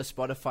on the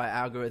Spotify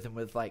algorithm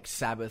with like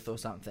Sabbath or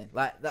something.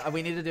 Like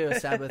we need to do a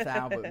Sabbath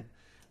album.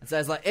 And so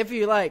it's like, if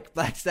you like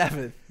Black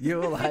Sabbath, you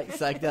will like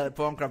Psychedelic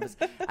Porn Crumpets.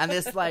 And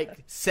this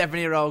like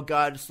 70-year-old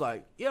guy just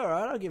like, yeah, all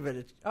right, I'll give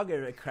it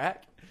a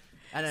crack.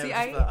 And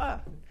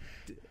then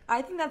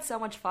I think that's so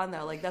much fun,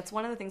 though. Like, that's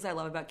one of the things I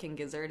love about King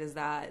Gizzard is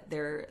that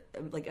they're,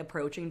 like,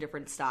 approaching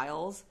different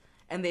styles,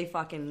 and they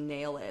fucking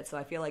nail it. So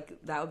I feel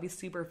like that would be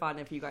super fun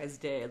if you guys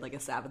did, like, a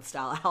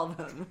Sabbath-style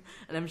album,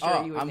 and I'm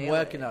sure you would nail it. I'm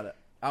working on it.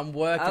 I'm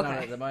working on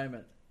it at the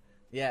moment.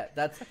 Yeah,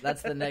 that's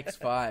the next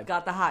vibe.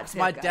 Got the hot tip,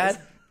 my guys.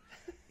 dad...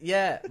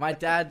 Yeah, my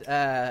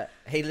dad,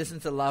 he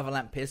listened to Lava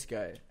Lamp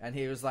Pisco, and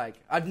he was like...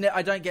 I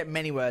don't get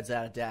many words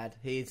out of Dad.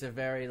 He's a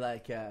very,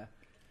 like...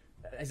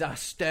 he's a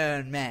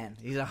stern man.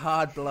 He's a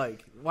hard bloke.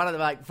 One of the,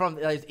 like, from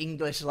those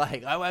English,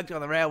 like, I worked on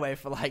the railway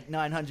for, like,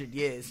 900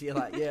 years. You're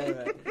like, yeah,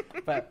 right.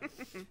 But,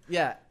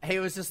 yeah, he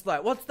was just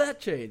like, what's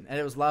that tune? And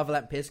it was Lava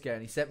Lamp Pisco,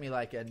 and he sent me,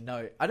 like, a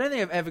note. I don't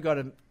think I've ever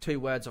got 2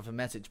 words off a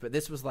message, but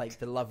this was, like,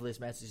 the loveliest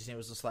message. And he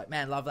was just like,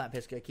 man, Lava Lamp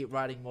Pisco, keep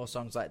writing more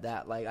songs like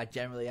that. Like, I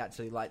generally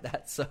actually like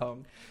that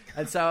song.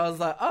 And so I was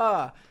like,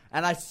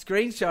 and I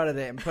screenshotted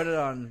it and put it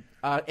on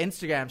our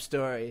Instagram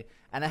story,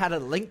 and it had a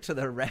link to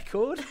the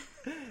record.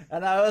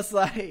 And I was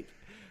like,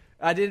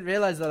 I didn't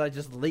realize that I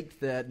just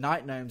leaked the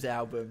Night Gnomes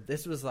album.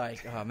 This was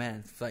like, oh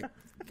man, it's like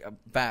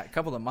about a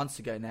couple of months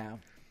ago now.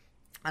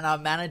 And our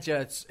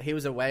manager, he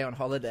was away on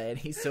holiday and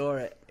he saw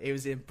it. He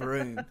was in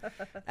Broome.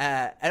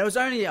 And it was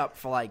only up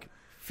for like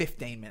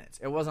 15 minutes.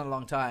 It wasn't a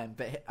long time.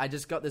 But I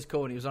just got this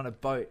call and he was on a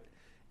boat.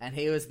 And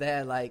he was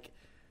there like,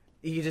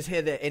 you could just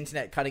hear the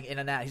internet cutting in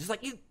and out. He's just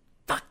like, you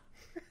fuck,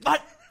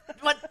 what?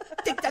 Like,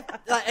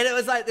 and it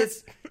was like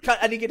this,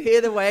 and you could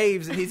hear the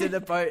waves, and he's in the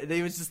boat, and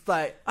he was just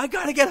like, I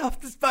gotta get off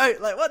this boat,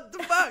 like, what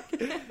the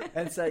fuck?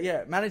 And so,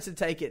 yeah, managed to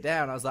take it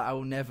down. I was like, I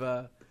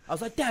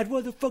was like, Dad,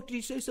 why the fuck did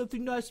you say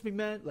something nice to me,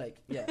 man? Like,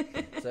 yeah,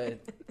 so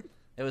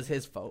it was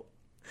his fault.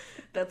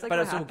 That's like but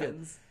what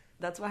happens.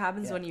 That's what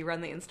happens when you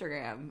run the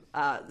Instagram.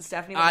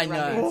 Stephanie ran the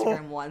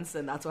Instagram once,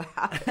 and that's what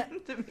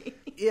happened to me.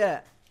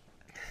 Yeah.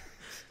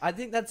 I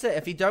think that's it.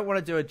 If you don't want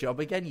to do a job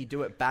again, you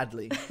do it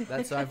badly.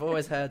 I've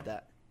always heard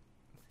that.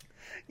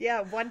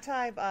 Yeah, one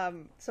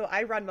time, so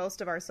I run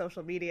most of our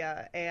social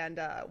media, and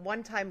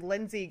one time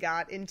Lindsay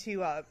got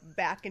into a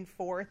back and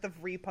forth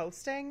of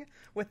reposting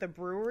with the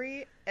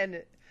brewery,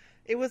 and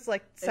it was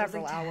like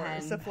several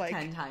hours of like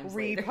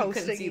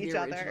reposting each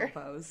other.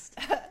 Post.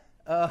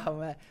 Oh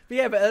man,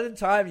 but at the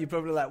time you're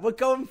probably like, we're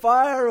going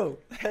viral.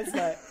 It's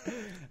like,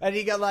 and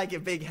you got like a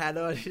big hat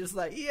on. You're just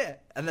like, yeah.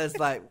 And there's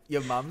like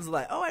your mum's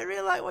like, oh, I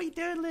really like what you're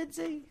doing,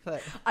 Lindsay.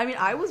 Like, I mean,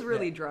 I was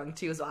really drunk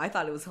too, so I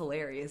thought it was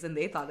hilarious, and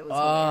they thought it was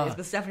hilarious.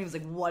 But Stephanie was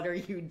like, "What are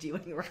you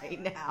doing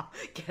right now?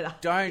 Get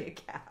off the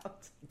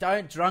account."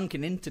 Don't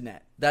drunken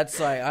internet. That's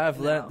like, I've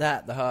learnt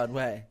that the hard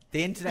way.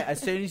 The internet, as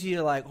soon as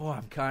you're like, oh,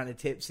 I'm kind of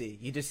tipsy,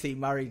 you just see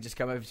Murray just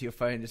come over to your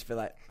phone and just be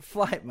like,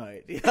 flight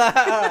mode.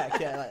 Alright,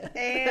 okay, like,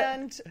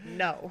 and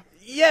no.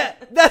 Yeah,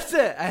 that's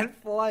it. And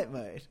flight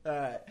mode. All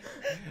right.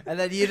 And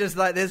then you just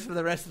like this for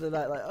the rest of the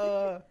night, like,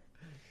 oh.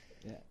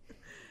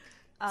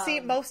 Yeah. See,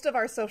 most of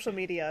our social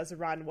media is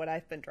run when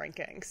I've been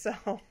drinking, so,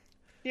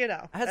 you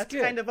know, that's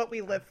kind of what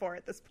we live for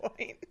at this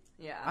point.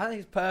 Yeah. I think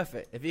it's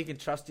perfect. If you can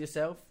trust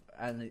yourself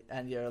and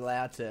you're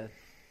allowed to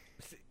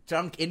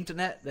drunk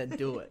internet, then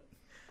do it.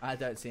 I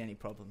don't see any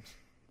problems.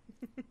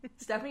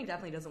 Stephanie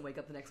definitely doesn't wake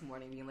up the next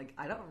morning being like,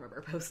 I don't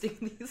remember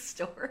posting these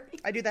stories.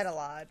 I do that a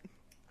lot.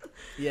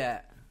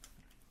 Yeah.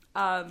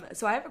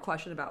 So I have a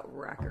question about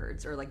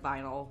records or like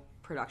vinyl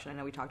production. I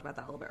know we talked about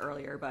that a little bit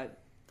earlier, but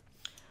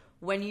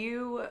when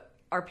you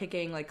are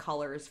picking like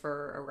colors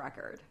for a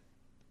record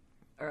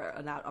or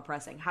a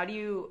pressing, how do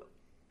you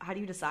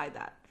decide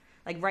that?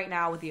 Like right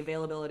now with the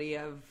availability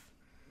of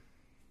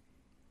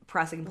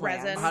pressing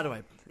plans. Resin. How do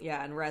I?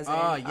 Yeah, and resin.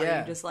 Oh, yeah.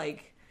 Are you just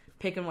like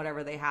picking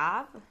whatever they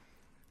have?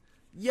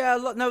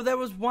 Yeah, no, there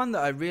was one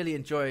that I really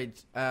enjoyed.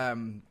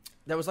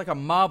 there was like a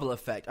marble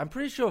effect. I'm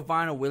pretty sure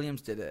Vinyl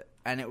Williams did it,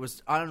 and it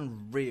was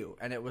unreal.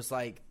 And it was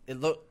like,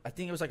 I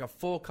think it was like a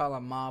 4-color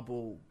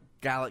marble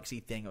galaxy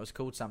thing. It was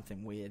called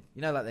something weird.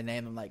 You know, like they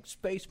named them like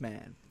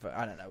Spaceman, but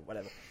I don't know,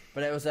 whatever.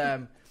 But it was,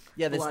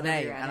 this One name.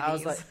 of your And I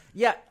was like,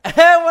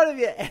 enemies. one of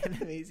your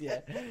enemies,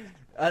 yeah.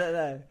 I don't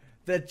know.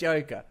 The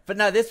Joker. But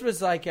no, this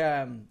was like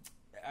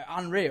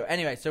unreal.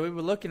 Anyway, so we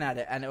were looking at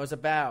it, and it was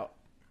about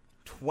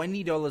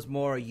 $20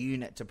 more a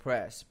unit to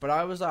press. But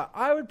I was like,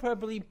 I would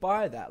probably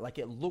buy that. Like,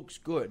 it looks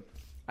good.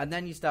 And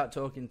then you start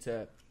talking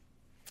to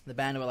the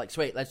band, and we're like,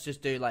 sweet, let's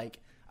just do like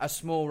a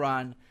small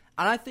run.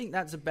 And I think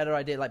that's a better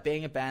idea. Like,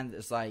 being a band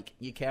that's like,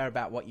 you care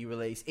about what you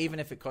release, even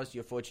if it costs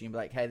you a fortune. You'd be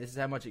like, hey, this is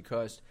how much it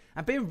costs.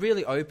 And being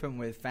really open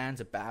with fans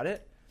about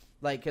it.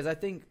 Like, because I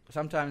think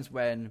sometimes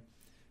when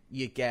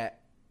you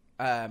get,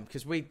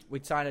 because we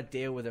signed a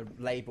deal with a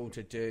label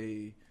to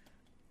do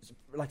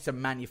like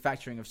some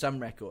manufacturing of some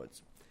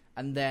records.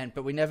 And then,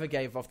 but we never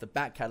gave off the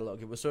back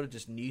catalog. It was sort of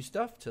just new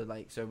stuff to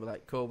like, so we're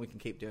like, cool, we can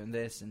keep doing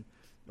this. And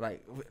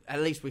like,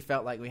 at least we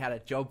felt like we had a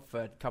job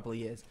for a couple of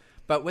years.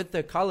 But with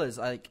the colors,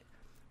 like,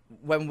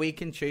 when we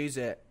can choose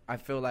it, I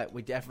feel like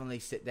we definitely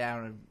sit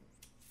down and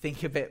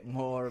think a bit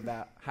more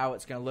about how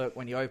it's going to look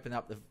when you open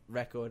up the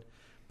record.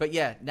 But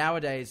yeah,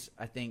 nowadays,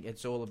 I think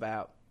it's all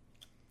about,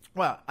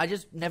 well, I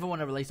just never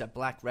want to release a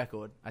black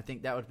record. I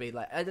think that would be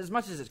like, as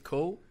much as it's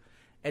cool,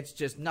 it's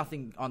just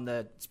nothing on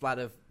the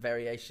splatter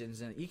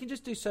variations, and you can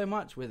just do so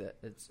much with it.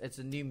 It's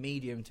a new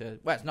medium to,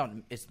 well, it's not,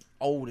 it's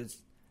old as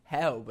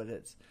hell, but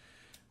it's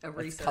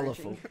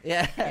colorful.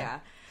 Yeah. Yeah.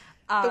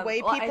 The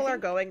way people are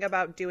going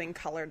about doing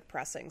colored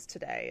pressings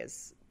today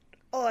is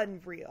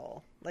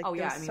unreal. Like,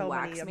 there's so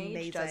Wax many Mage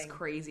amazing does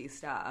crazy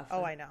stuff.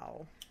 Oh, I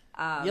know.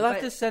 You'll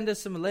have to send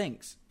us some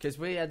links, because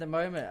we at the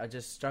moment are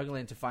just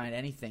struggling to find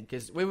anything,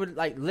 because we were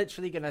like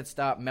literally going to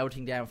start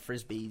melting down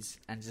frisbees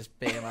and just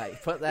being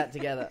like, put that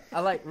together. I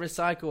like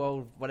recycle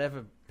old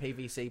whatever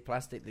PVC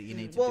plastic that you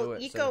need to do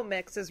it. Eco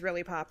Mix is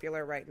really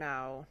popular right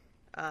now,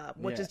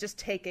 which is just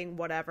taking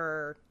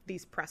whatever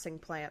these pressing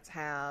plants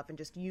have and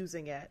just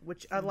using it,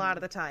 which a lot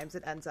of the times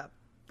it ends up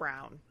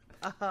brown.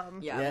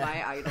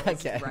 My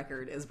Idol's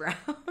record is brown.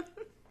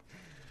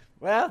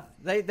 Well,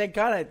 they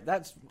kind of,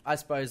 that's, I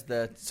suppose,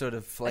 the sort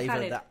of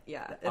flavor that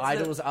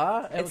Idols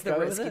are. It's the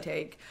risk you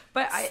take.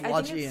 But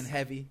sludgy and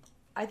heavy.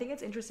 I think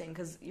it's interesting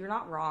because you're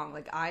not wrong.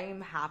 Like, I'm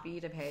happy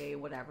to pay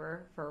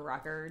whatever for a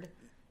record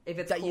if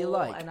it's that cool you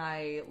like. and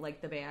I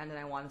like the band and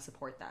I want to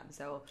support them.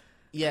 So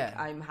yeah,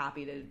 I'm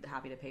happy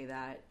to pay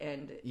that.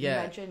 And you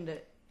mentioned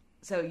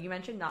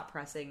not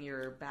pressing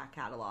your back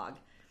catalog.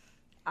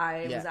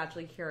 I was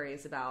actually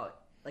curious about,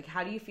 like,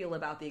 how do you feel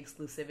about the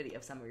exclusivity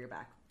of some of your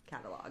back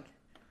catalog?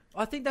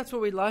 I think that's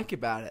what we like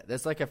about it.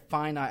 There's like a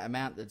finite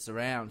amount that's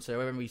around. So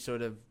when we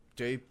sort of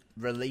do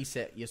release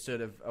it, you're sort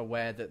of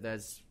aware that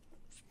there's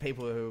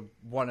people who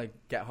want to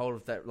get hold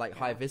of that, like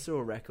High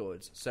Visceral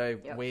records. So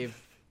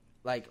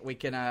we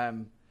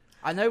can,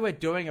 I know we're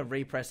doing a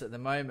repress at the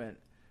moment,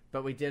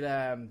 but we did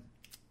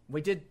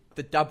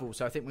the double.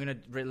 So I think we're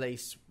going to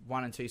release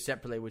 1 and 2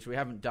 separately, which we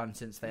haven't done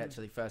since they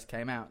actually first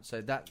came out.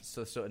 So that's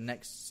the sort of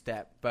next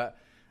step. But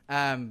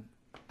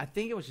I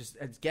think it was just,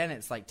 again,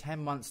 it's like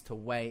 10 months to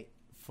wait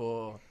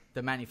for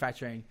the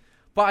manufacturing,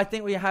 but I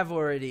think we have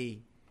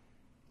already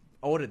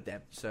ordered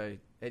them, so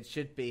it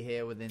should be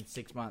here within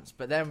 6 months.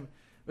 But then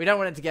we don't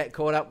want it to get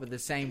caught up with the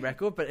same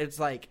record, but it's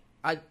like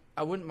I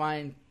wouldn't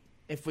mind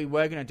if we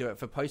were going to do it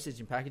for postage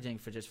and packaging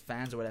for just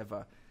fans or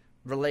whatever.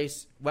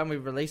 When we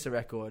release a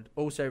record,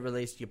 also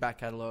release your back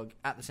catalog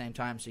at the same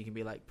time, so you can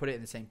be like, put it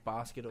in the same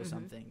basket or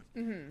something,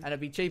 and it'd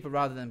be cheaper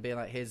rather than being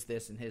like, here's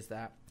this and here's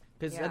that,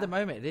 because at the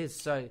moment it is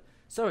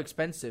so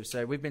expensive.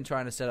 So we've been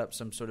trying to set up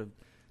some sort of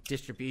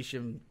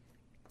distribution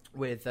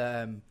with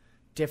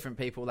different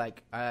people.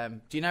 Like, do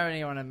you know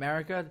anyone in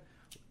America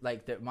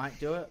like that might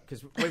do it?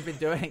 Because we've been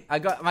doing, I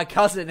got my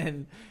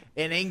cousin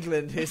in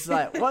England who's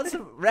like, what's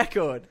a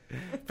record?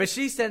 But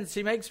she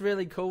makes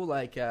really cool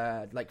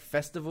like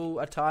festival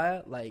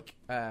attire, like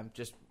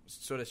just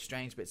sort of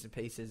strange bits and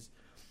pieces.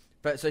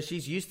 But so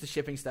she's used to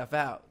shipping stuff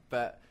out,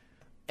 but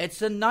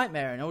it's a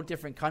nightmare in all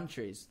different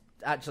countries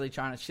actually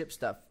trying to ship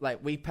stuff.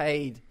 Like, we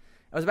paid,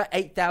 it was about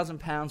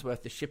 £8,000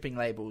 worth of shipping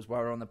labels while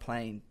we were on the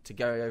plane to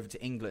go over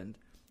to England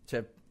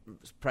to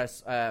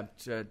press,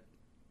 to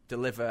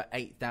deliver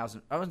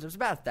 8,000. It was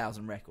about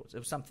 1,000 records. It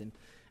was something.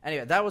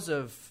 Anyway, that was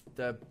of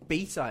the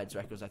B-sides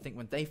records, I think,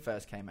 when they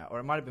first came out. Or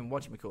it might have been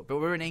Watch Me Call. But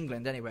we were in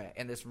England anyway,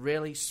 in this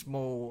really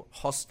small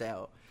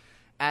hostel.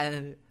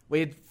 And we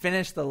had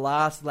finished the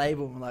last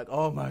label, and we're like,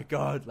 oh my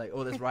God, like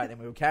all this writing.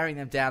 We were carrying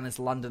them down this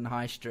London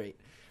high street,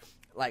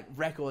 like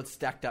records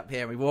stacked up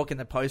here. And we walk in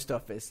the post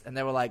office, and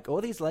they were like,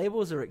 all these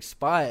labels are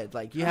expired.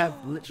 Like, you have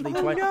literally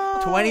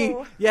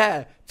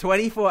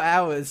 24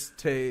 hours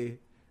to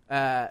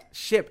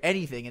ship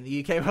anything in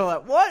the UK. We're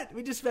like, what?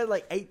 We just spent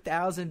like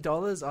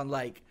 $8,000 on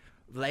like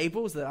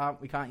labels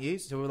that we can't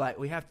use. So we're like,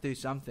 we have to do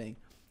something.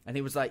 And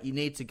he was like, you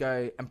need to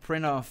go and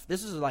print off.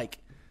 This is like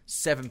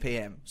 7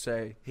 p.m.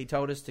 So he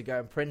told us to go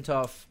and print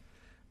off.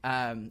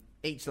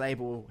 Each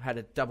label had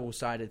a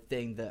double-sided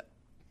thing that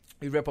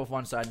we rip off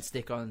one side and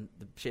stick on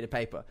the sheet of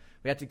paper.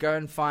 We had to go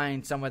and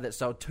find somewhere that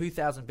sold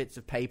 2,000 bits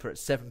of paper at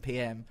 7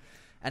 p.m.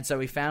 And so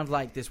we found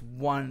like this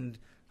one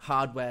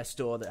hardware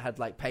store that had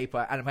like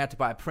paper, and we had to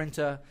buy a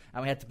printer,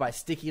 and we had to buy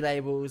sticky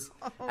labels,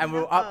 and we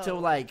were up till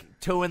like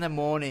 2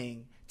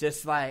 a.m.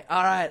 just like,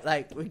 all right,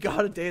 like we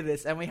got to do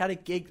this. And we had a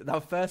gig.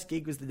 Our first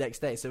gig was the next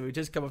day, so we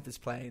just come off this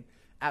plane,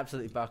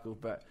 absolutely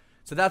buckled. But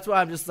so that's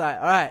why I'm just like,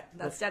 all right,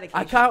 That's dedication.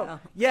 I can't. though.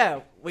 Yeah,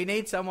 we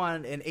need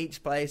someone in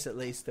each place at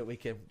least that we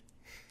can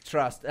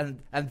trust, and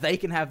they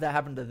can have that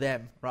happen to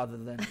them rather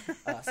than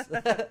us.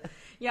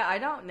 Yeah, I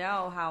don't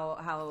know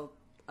how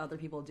other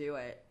people do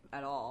it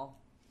at all.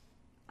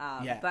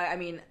 Yeah. But I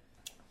mean,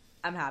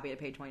 I'm happy to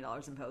pay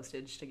 $20 in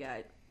postage to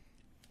get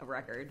a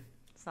record.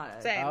 It's not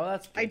a Same. Oh,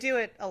 that's good. I do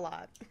it a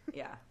lot.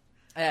 yeah.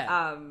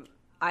 Yeah.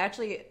 I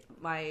actually,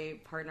 my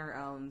partner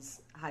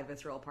owns High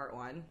Visceral Part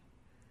 1.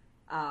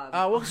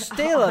 Oh, we'll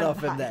steal it on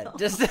off him then. vinyl.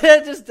 Just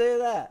do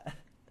that.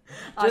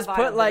 On Just vinyl,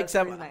 put but like that's the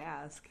some. reason I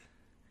ask.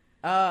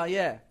 Oh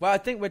yeah. Well, I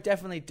think we're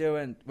definitely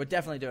doing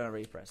a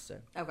repress. So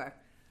Okay.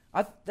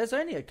 there's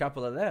only a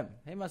couple of them.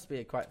 He must be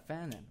a quite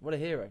fan then. What a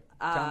hero.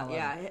 Tell him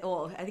Yeah.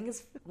 Well, I think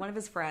one of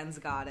his friends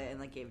got it and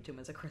like gave it to him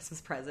as a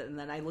Christmas present. And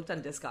then I looked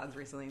on Discogs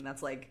recently, and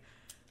that's like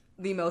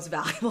the most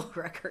valuable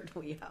record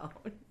we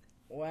own.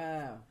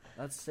 Wow,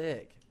 that's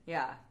sick.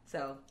 Yeah.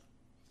 So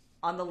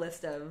on the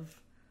list of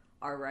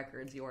our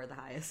records, you're the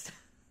highest.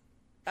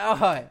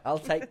 Oh, I'll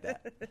take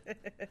that.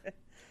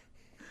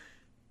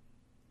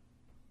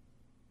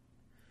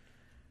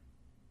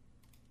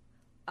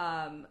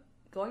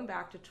 Going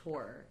back to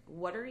tour,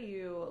 what are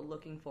you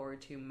looking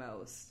forward to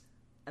most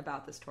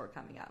about this tour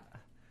coming up?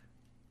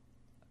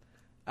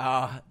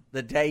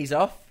 The days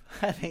off.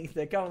 I think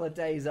the couple of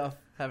days off,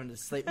 having to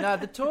sleep. No,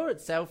 the tour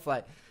itself,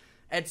 like,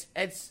 it's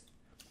like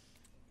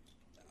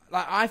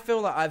I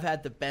feel like I've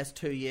had the best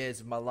 2 years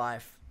of my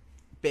life,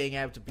 being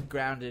able to be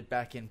grounded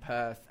back in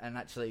Perth and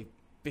actually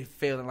be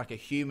feeling like a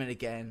human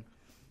again.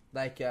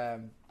 Like,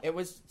 it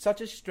was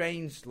such a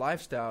strange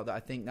lifestyle that I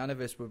think none of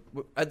us were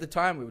at the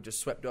time. We were just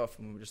swept off,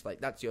 and we were just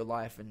like, that's your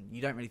life, and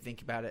you don't really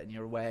think about it, and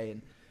you're away.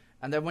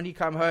 And then when you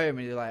come home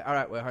and you're like, all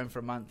right, we're home for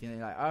a month, and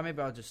you're like, oh,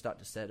 maybe I'll just start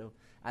to settle.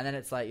 And then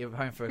it's like you're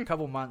home for a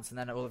couple months, and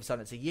then all of a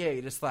sudden it's a year.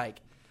 You're just like,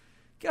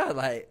 God,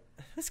 like,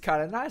 it's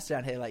kind of nice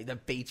down here, like the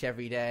beach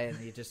every day, and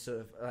you just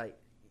sort of like,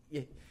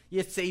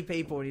 you see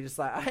people, and you're just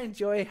like, I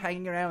enjoy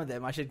hanging around with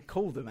them. I should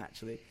call them,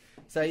 actually.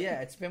 So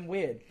yeah, it's been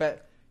weird.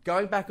 But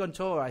going back on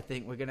tour, I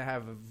think we're going to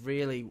have a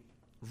really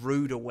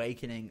rude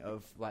awakening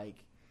of, like,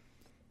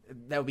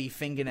 there'll be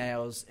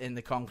fingernails in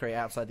the concrete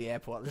outside the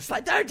airport. Just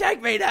like, don't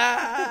take me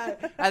now!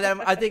 And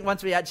then I think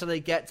once we actually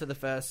get to the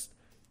first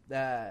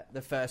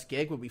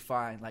gig, we'll be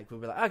fine. Like, we'll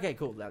be like, okay,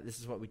 cool. This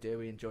is what we do.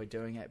 We enjoy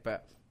doing it.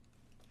 But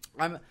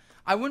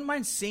I wouldn't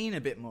mind seeing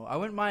a bit more. I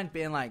wouldn't mind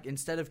being like,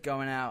 instead of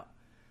going out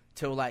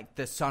till like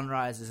the sun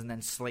rises and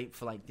then sleep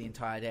for like the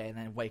entire day and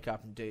then wake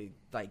up and do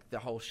like the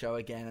whole show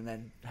again and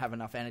then have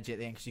enough energy at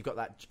the end because you've got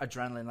that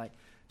adrenaline, like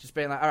just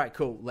being like, all right,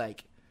 cool,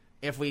 like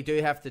if we do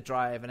have to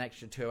drive an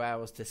extra 2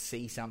 hours to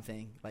see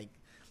something, like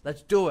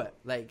let's do it.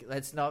 Like,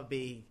 let's not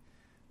be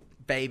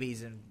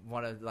babies and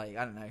want to, like,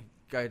 I don't know,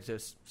 go to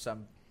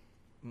some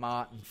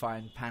mart and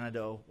find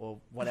Panadol or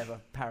whatever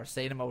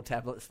paracetamol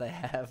tablets they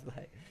have.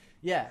 Like,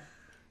 yeah,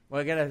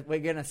 we're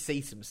gonna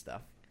see some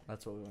stuff.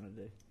 That's what we want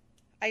to do.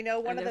 I know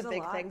one of there's the a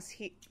big lot. things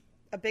one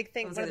of the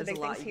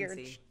big things here.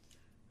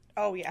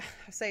 Oh yeah,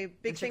 say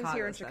big things Chicago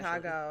here in especially.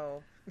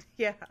 Chicago.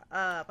 Yeah,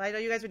 I know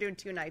you guys are doing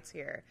 2 nights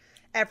here.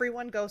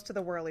 Everyone goes to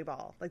the Whirly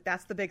Ball. Like,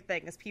 that's the big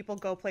thing, is people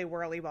go play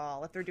Whirly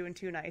Ball if they're doing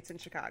 2 nights in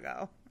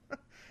Chicago.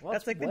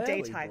 That's like the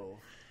daytime. Whirlyball?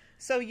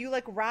 So you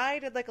like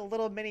ride in like a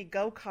little mini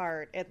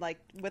go-kart and like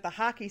with a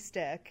hockey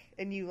stick,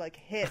 and you like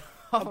hit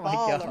a Oh my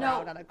ball God.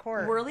 around on a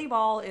court. Whirly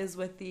ball is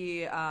with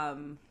the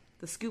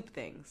scoop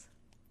things.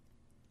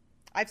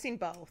 I've seen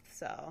both,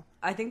 so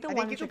I think the I one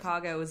think in you could-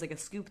 Chicago is like a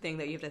scoop thing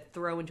that you have to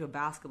throw into a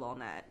basketball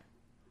net.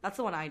 That's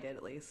the one I did,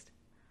 at least.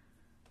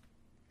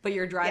 But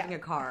you're driving Yeah. a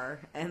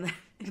car, and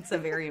it's a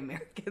very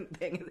American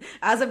thing.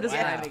 As I'm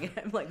describing it,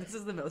 I'm like, this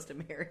is the most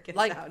American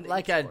sounding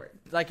sport.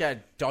 like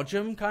a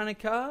Dodgem kind of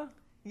car.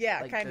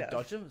 yeah, Like kind a of.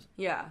 Dodgems.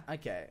 Yeah.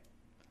 Okay,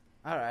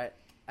 all right.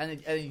 And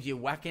you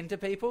whack into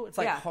people. It's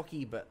like Yeah.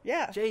 hockey, but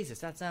Yeah. Jesus,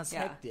 that sounds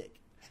Yeah. hectic.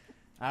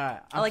 All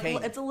right, I'm Like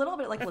keen. it's a little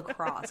bit like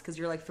lacrosse because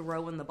you're like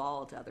throwing the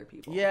ball to other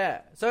people.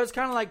 Yeah, so it's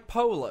kind of like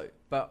polo,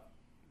 but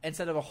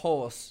instead of a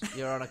horse,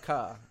 you're on a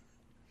car.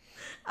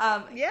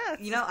 Yeah,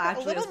 You know, a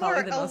actually, little it's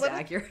probably more- the a most little-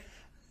 accurate.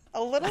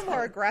 A little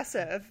more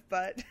aggressive,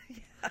 but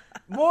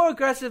More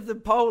aggressive than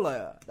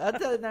polo. I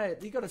don't know.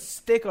 You got to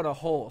stick on a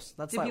horse.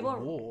 That's Do like people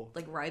war.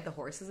 like ride the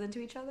horses into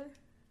each other?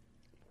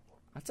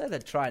 I'd say they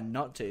try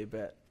not to,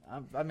 but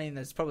I mean,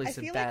 there's probably I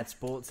some feel bad like-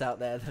 sports out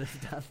there that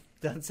have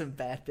done some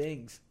bad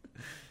things.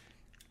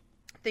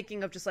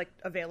 thinking of just like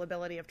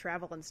availability of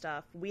travel and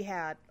stuff, we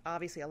had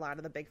obviously a lot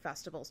of the big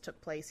festivals took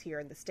place here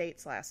in the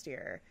States last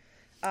year.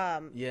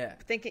 Yeah.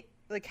 Thinking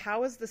like,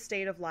 how has the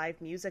state of live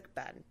music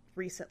been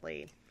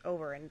recently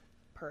over in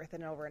Perth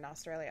and over in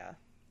Australia?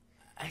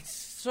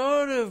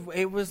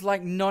 It was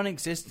like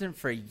non-existent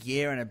for a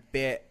year and a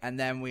bit, and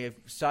then we have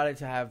started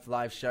to have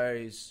live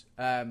shows.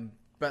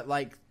 But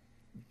like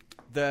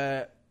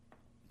the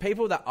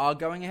people that are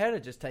going ahead are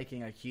just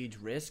taking a huge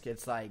risk.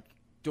 It's like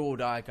do or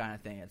die kind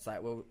of thing. It's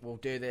like we'll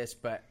do this,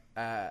 but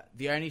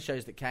the only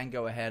shows that can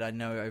go ahead, I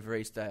know over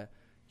Easter,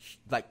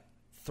 like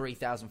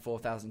 3,000,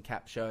 4,000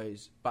 cap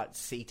shows, but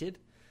seated.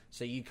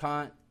 So you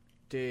can't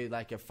do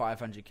like a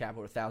 500 cap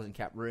or 1,000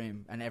 cap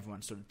room and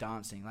everyone's sort of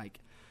dancing. Like,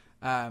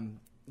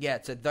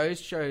 so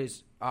those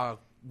shows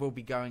will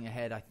be going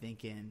ahead, I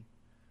think, in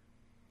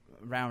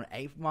around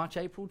March,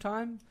 April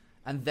time.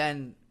 And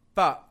then,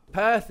 but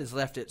Perth has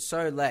left it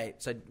so late.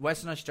 So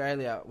Western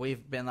Australia,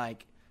 we've been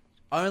like,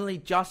 only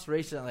just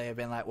recently have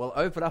been like, we'll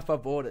open up our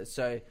borders.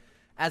 So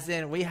as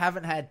in, we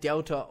haven't had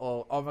Delta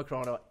or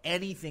Omicron or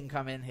anything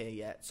come in here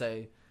yet.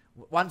 So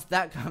once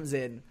that comes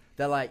in,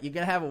 they're like, you're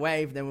going to have a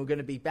wave, then we're going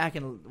to be back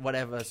in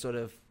whatever sort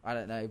of, I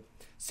don't know,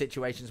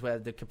 situations where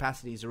the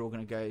capacities are all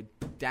going to go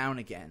down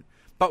again.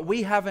 But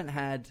we had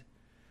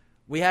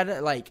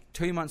like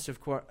 2 months of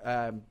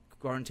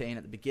quarantine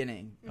at the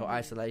beginning, or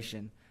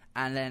isolation,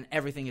 and then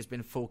everything has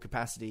been full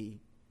capacity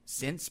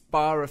since,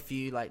 bar a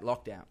few like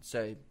lockdowns.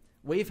 So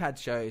we've had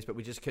shows, but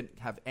we just couldn't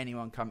have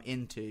anyone come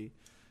into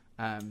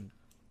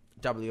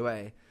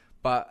WA.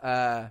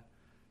 But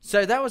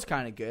so that was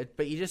kind of good,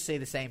 but you just see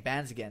the same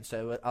bands again.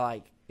 So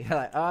you're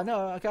like, oh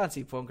no, I can't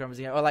see Porn Crumbers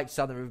again. Or like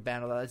Southern River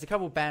Band. Or that. There's a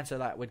couple of bands that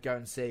like would go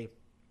and see.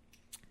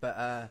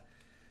 But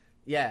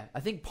yeah, I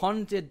think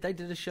Pond did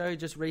a show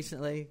just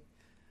recently.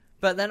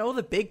 But then all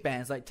the big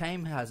bands, like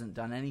Tame hasn't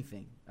done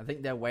anything. I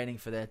think they're waiting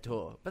for their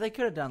tour. But they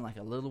could have done like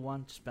a little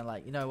one, just been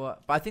like, you know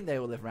what? But I think they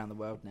all live around the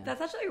world now.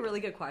 That's actually a really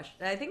good question.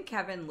 I think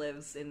Kevin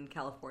lives in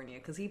California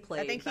because he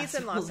played. I think he's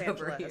in Los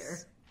over Angeles. Here.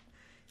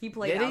 He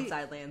played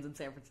Outside Lands in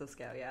San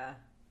Francisco, yeah.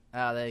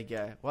 Oh, there you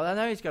go. Well, I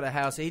know he's got a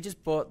house. He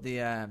just bought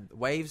the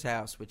Waves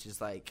house, which is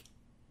like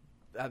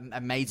an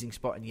amazing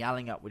spot in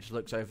Yallingup, which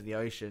looks over the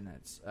ocean.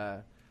 It's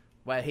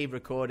where he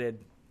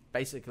recorded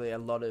basically a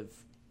lot of...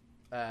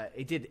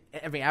 he did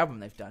every album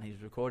they've done.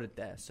 He's recorded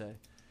there. So,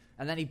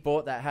 and then he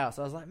bought that house.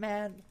 I was like,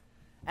 man.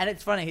 And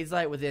it's funny. He's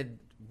like within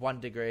 1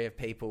 degree of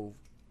people,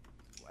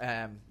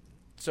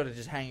 sort of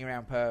just hanging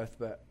around Perth.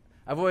 But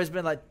I've always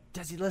been like,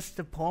 does he listen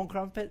to Porn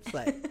Crumpets?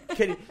 Like,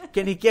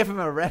 can he give him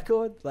a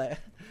record? Like,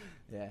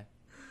 yeah.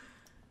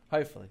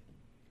 Hopefully.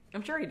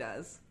 I'm sure he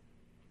does.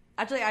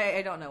 Actually,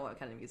 I don't know what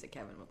kind of music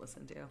Kevin would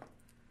listen to.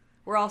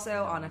 We're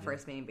also on a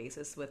first name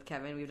basis with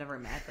Kevin. We've never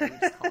met, but we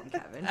just call him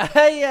Kevin.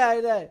 Yeah, I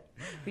know.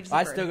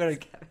 I still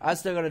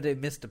got to do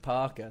Mr.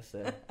 Parker.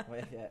 So,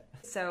 yeah.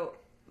 So,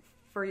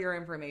 for your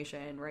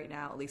information, right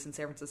now, at least in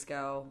San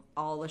Francisco,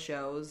 all the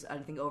shows, I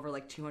think over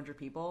like 200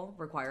 people,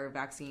 require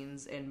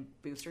vaccines and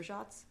booster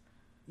shots.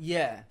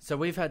 Yeah, so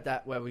we've had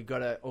that where we've got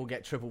to all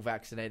get triple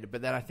vaccinated,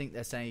 but then I think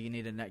they're saying you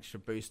need an extra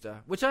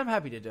booster, which I'm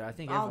happy to do. I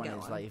think everyone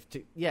is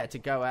like, to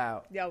go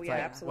out. Oh, yeah,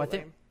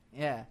 absolutely.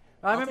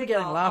 I remember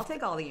getting laughed. I'll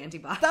take all the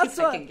antibiotics That's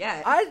I can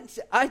get.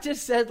 I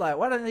just said, like,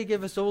 why don't they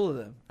give us all of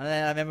them? And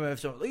then I remember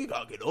someone, you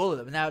gotta get all of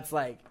them. And now it's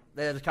like,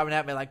 they're just coming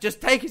at me like, just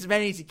take as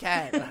many as you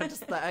can. And I'm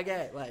just like,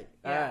 okay, like,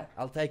 all right,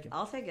 I'll take them.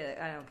 I'll take it.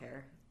 I don't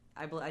care.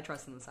 I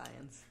trust in the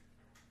science.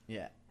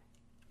 Yeah.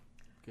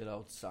 Good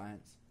old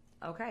science.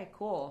 Okay,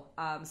 cool.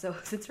 So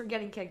since we're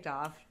getting kicked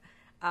off,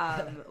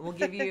 we'll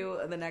give you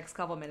the next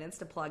couple minutes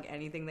to plug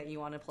anything that you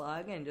want to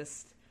plug and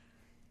just,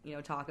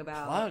 talk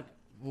about. Plug?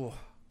 Ooh.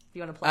 If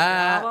you want to plug your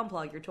album,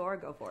 plug your tour,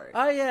 go for it.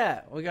 Oh,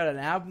 yeah. We got an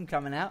album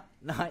coming out,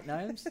 Night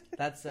Gnomes.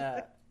 That's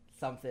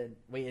something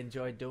we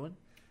enjoy doing.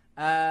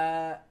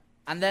 And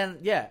then,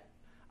 yeah,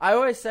 I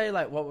always say,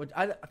 like,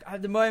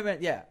 at the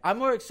moment, yeah, I'm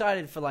more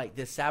excited for, like,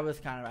 this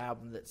Sabbath kind of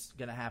album that's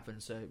going to happen.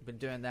 So, been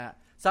doing that.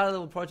 Started a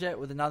little project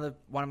with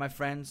one of my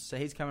friends. So,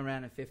 he's coming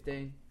around in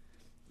 15.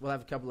 We'll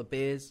have a couple of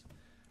beers.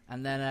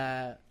 And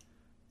then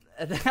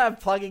I'm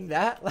plugging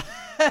that.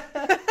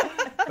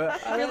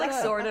 But you're like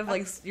sort of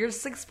like you're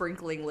just like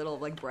sprinkling little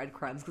like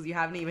breadcrumbs because you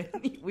haven't even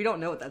we don't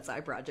know what that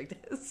side project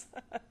is.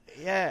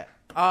 Yeah.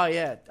 Oh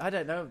yeah. I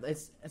don't know.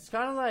 It's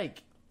kind of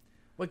like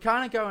we're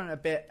kind of going a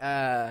bit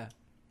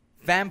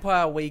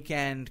Vampire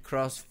Weekend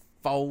cross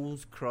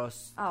Foals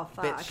cross a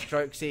bit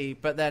strokesy,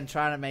 but then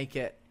trying to make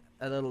it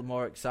a little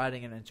more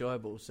exciting and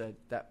enjoyable. So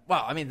that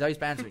those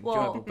bands are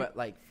enjoyable, but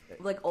like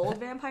old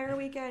Vampire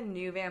Weekend,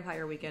 new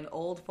Vampire Weekend,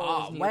 old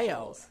Foals, new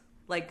Foals,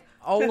 like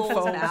old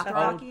Foals and After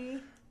Rocky.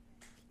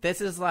 This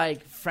is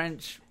like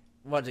French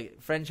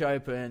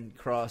Open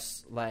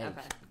cross, like,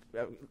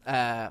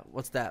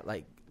 what's that,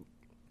 like,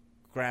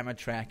 grammar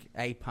track,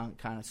 A-punk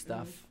kind of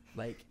stuff. Mm-hmm.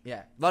 Like,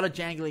 yeah, a lot of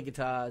jangly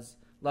guitars,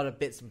 a lot of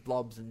bits and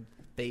blobs and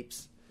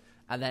beeps.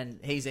 And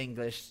then he's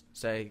English,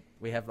 so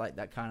we have, like,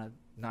 that kind of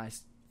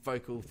nice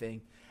vocal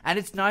thing. And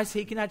it's nice,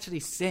 he can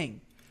actually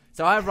sing.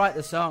 So I write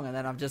the song, and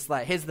then I'm just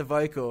like, here's the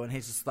vocal, and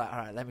he's just like, all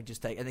right, let me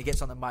just take... And he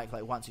gets on the mic,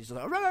 like, once, he's just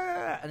like,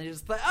 rah! And he's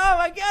just like, oh,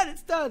 my God,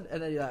 it's done!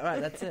 And then you're like, all right,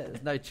 that's it.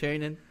 There's no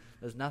tuning.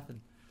 There's nothing.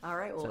 All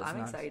right, well, so I'm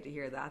nice. excited to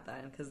hear that,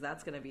 then, because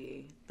that's going to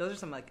be... Those are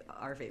some, like,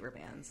 our favorite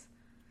bands.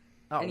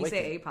 Oh, and you wicked.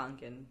 say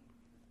A-Punk, and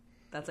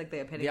That's like the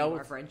epitome The of old-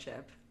 our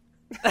friendship.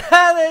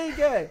 There you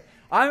go.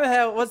 I'm a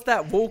hell. What's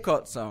that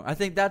Walcott song? I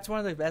think that's one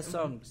of the best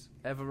songs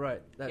ever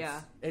wrote.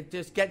 Yeah. It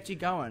just gets you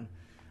going.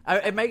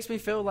 It makes me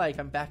feel like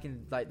I'm back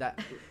in like that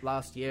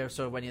last year or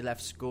so when you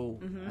left school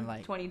and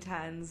like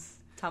 2010s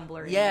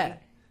Tumblr. yeah,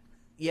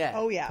 yeah.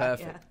 Oh, yeah.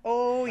 perfect. Yeah.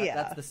 Oh, yeah.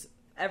 That's the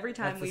Every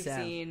time That's the we've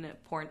sound. seen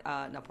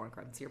not porn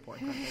crumpets, your porn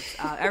crumpets.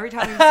 Every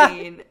time we've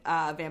seen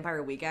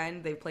Vampire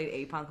Weekend, they've played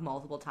A-Punk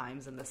multiple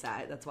times in the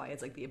set. That's why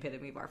it's like the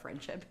epitome of our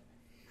friendship.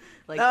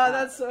 Like,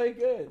 that's so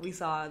good. we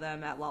saw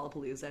them at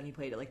Lollapalooza, and he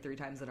played it like 3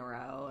 times in a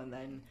row, and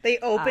then They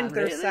opened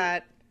their Really?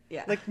 set,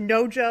 yeah, like,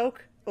 no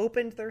joke,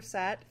 opened their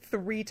set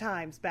 3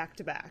 times back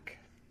to back.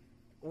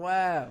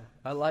 Wow,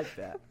 I like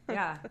that.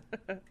 yeah.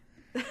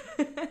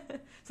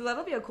 So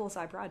that'll be a cool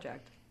side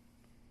project.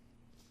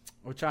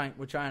 We're trying.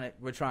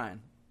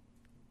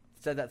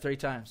 Said that 3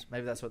 times.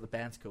 Maybe that's what the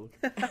band's called.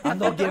 I'm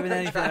not giving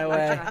anything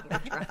away. We're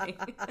trying.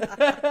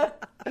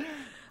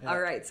 All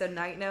right, so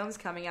Night Gnomes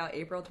coming out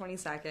April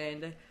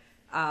 22nd.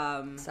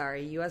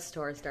 US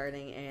tour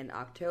starting in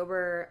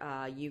October,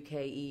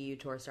 UK EU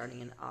tour starting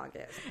in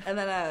August. And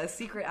then a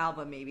secret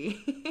album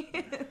maybe.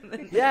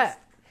 Yeah.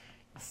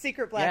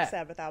 Secret Black Yeah.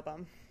 Sabbath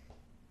album.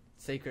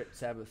 Secret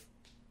Sabbath.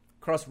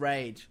 Cross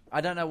Rage.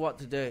 I don't know what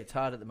to do. It's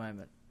hard at the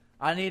moment.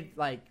 I need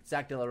like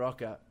Zach De La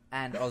Rocca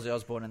and Ozzy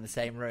Osbourne in the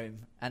same room,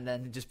 and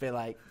then just be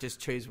like, just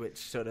choose which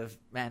sort of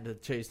man to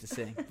choose to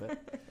sing. But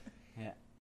yeah.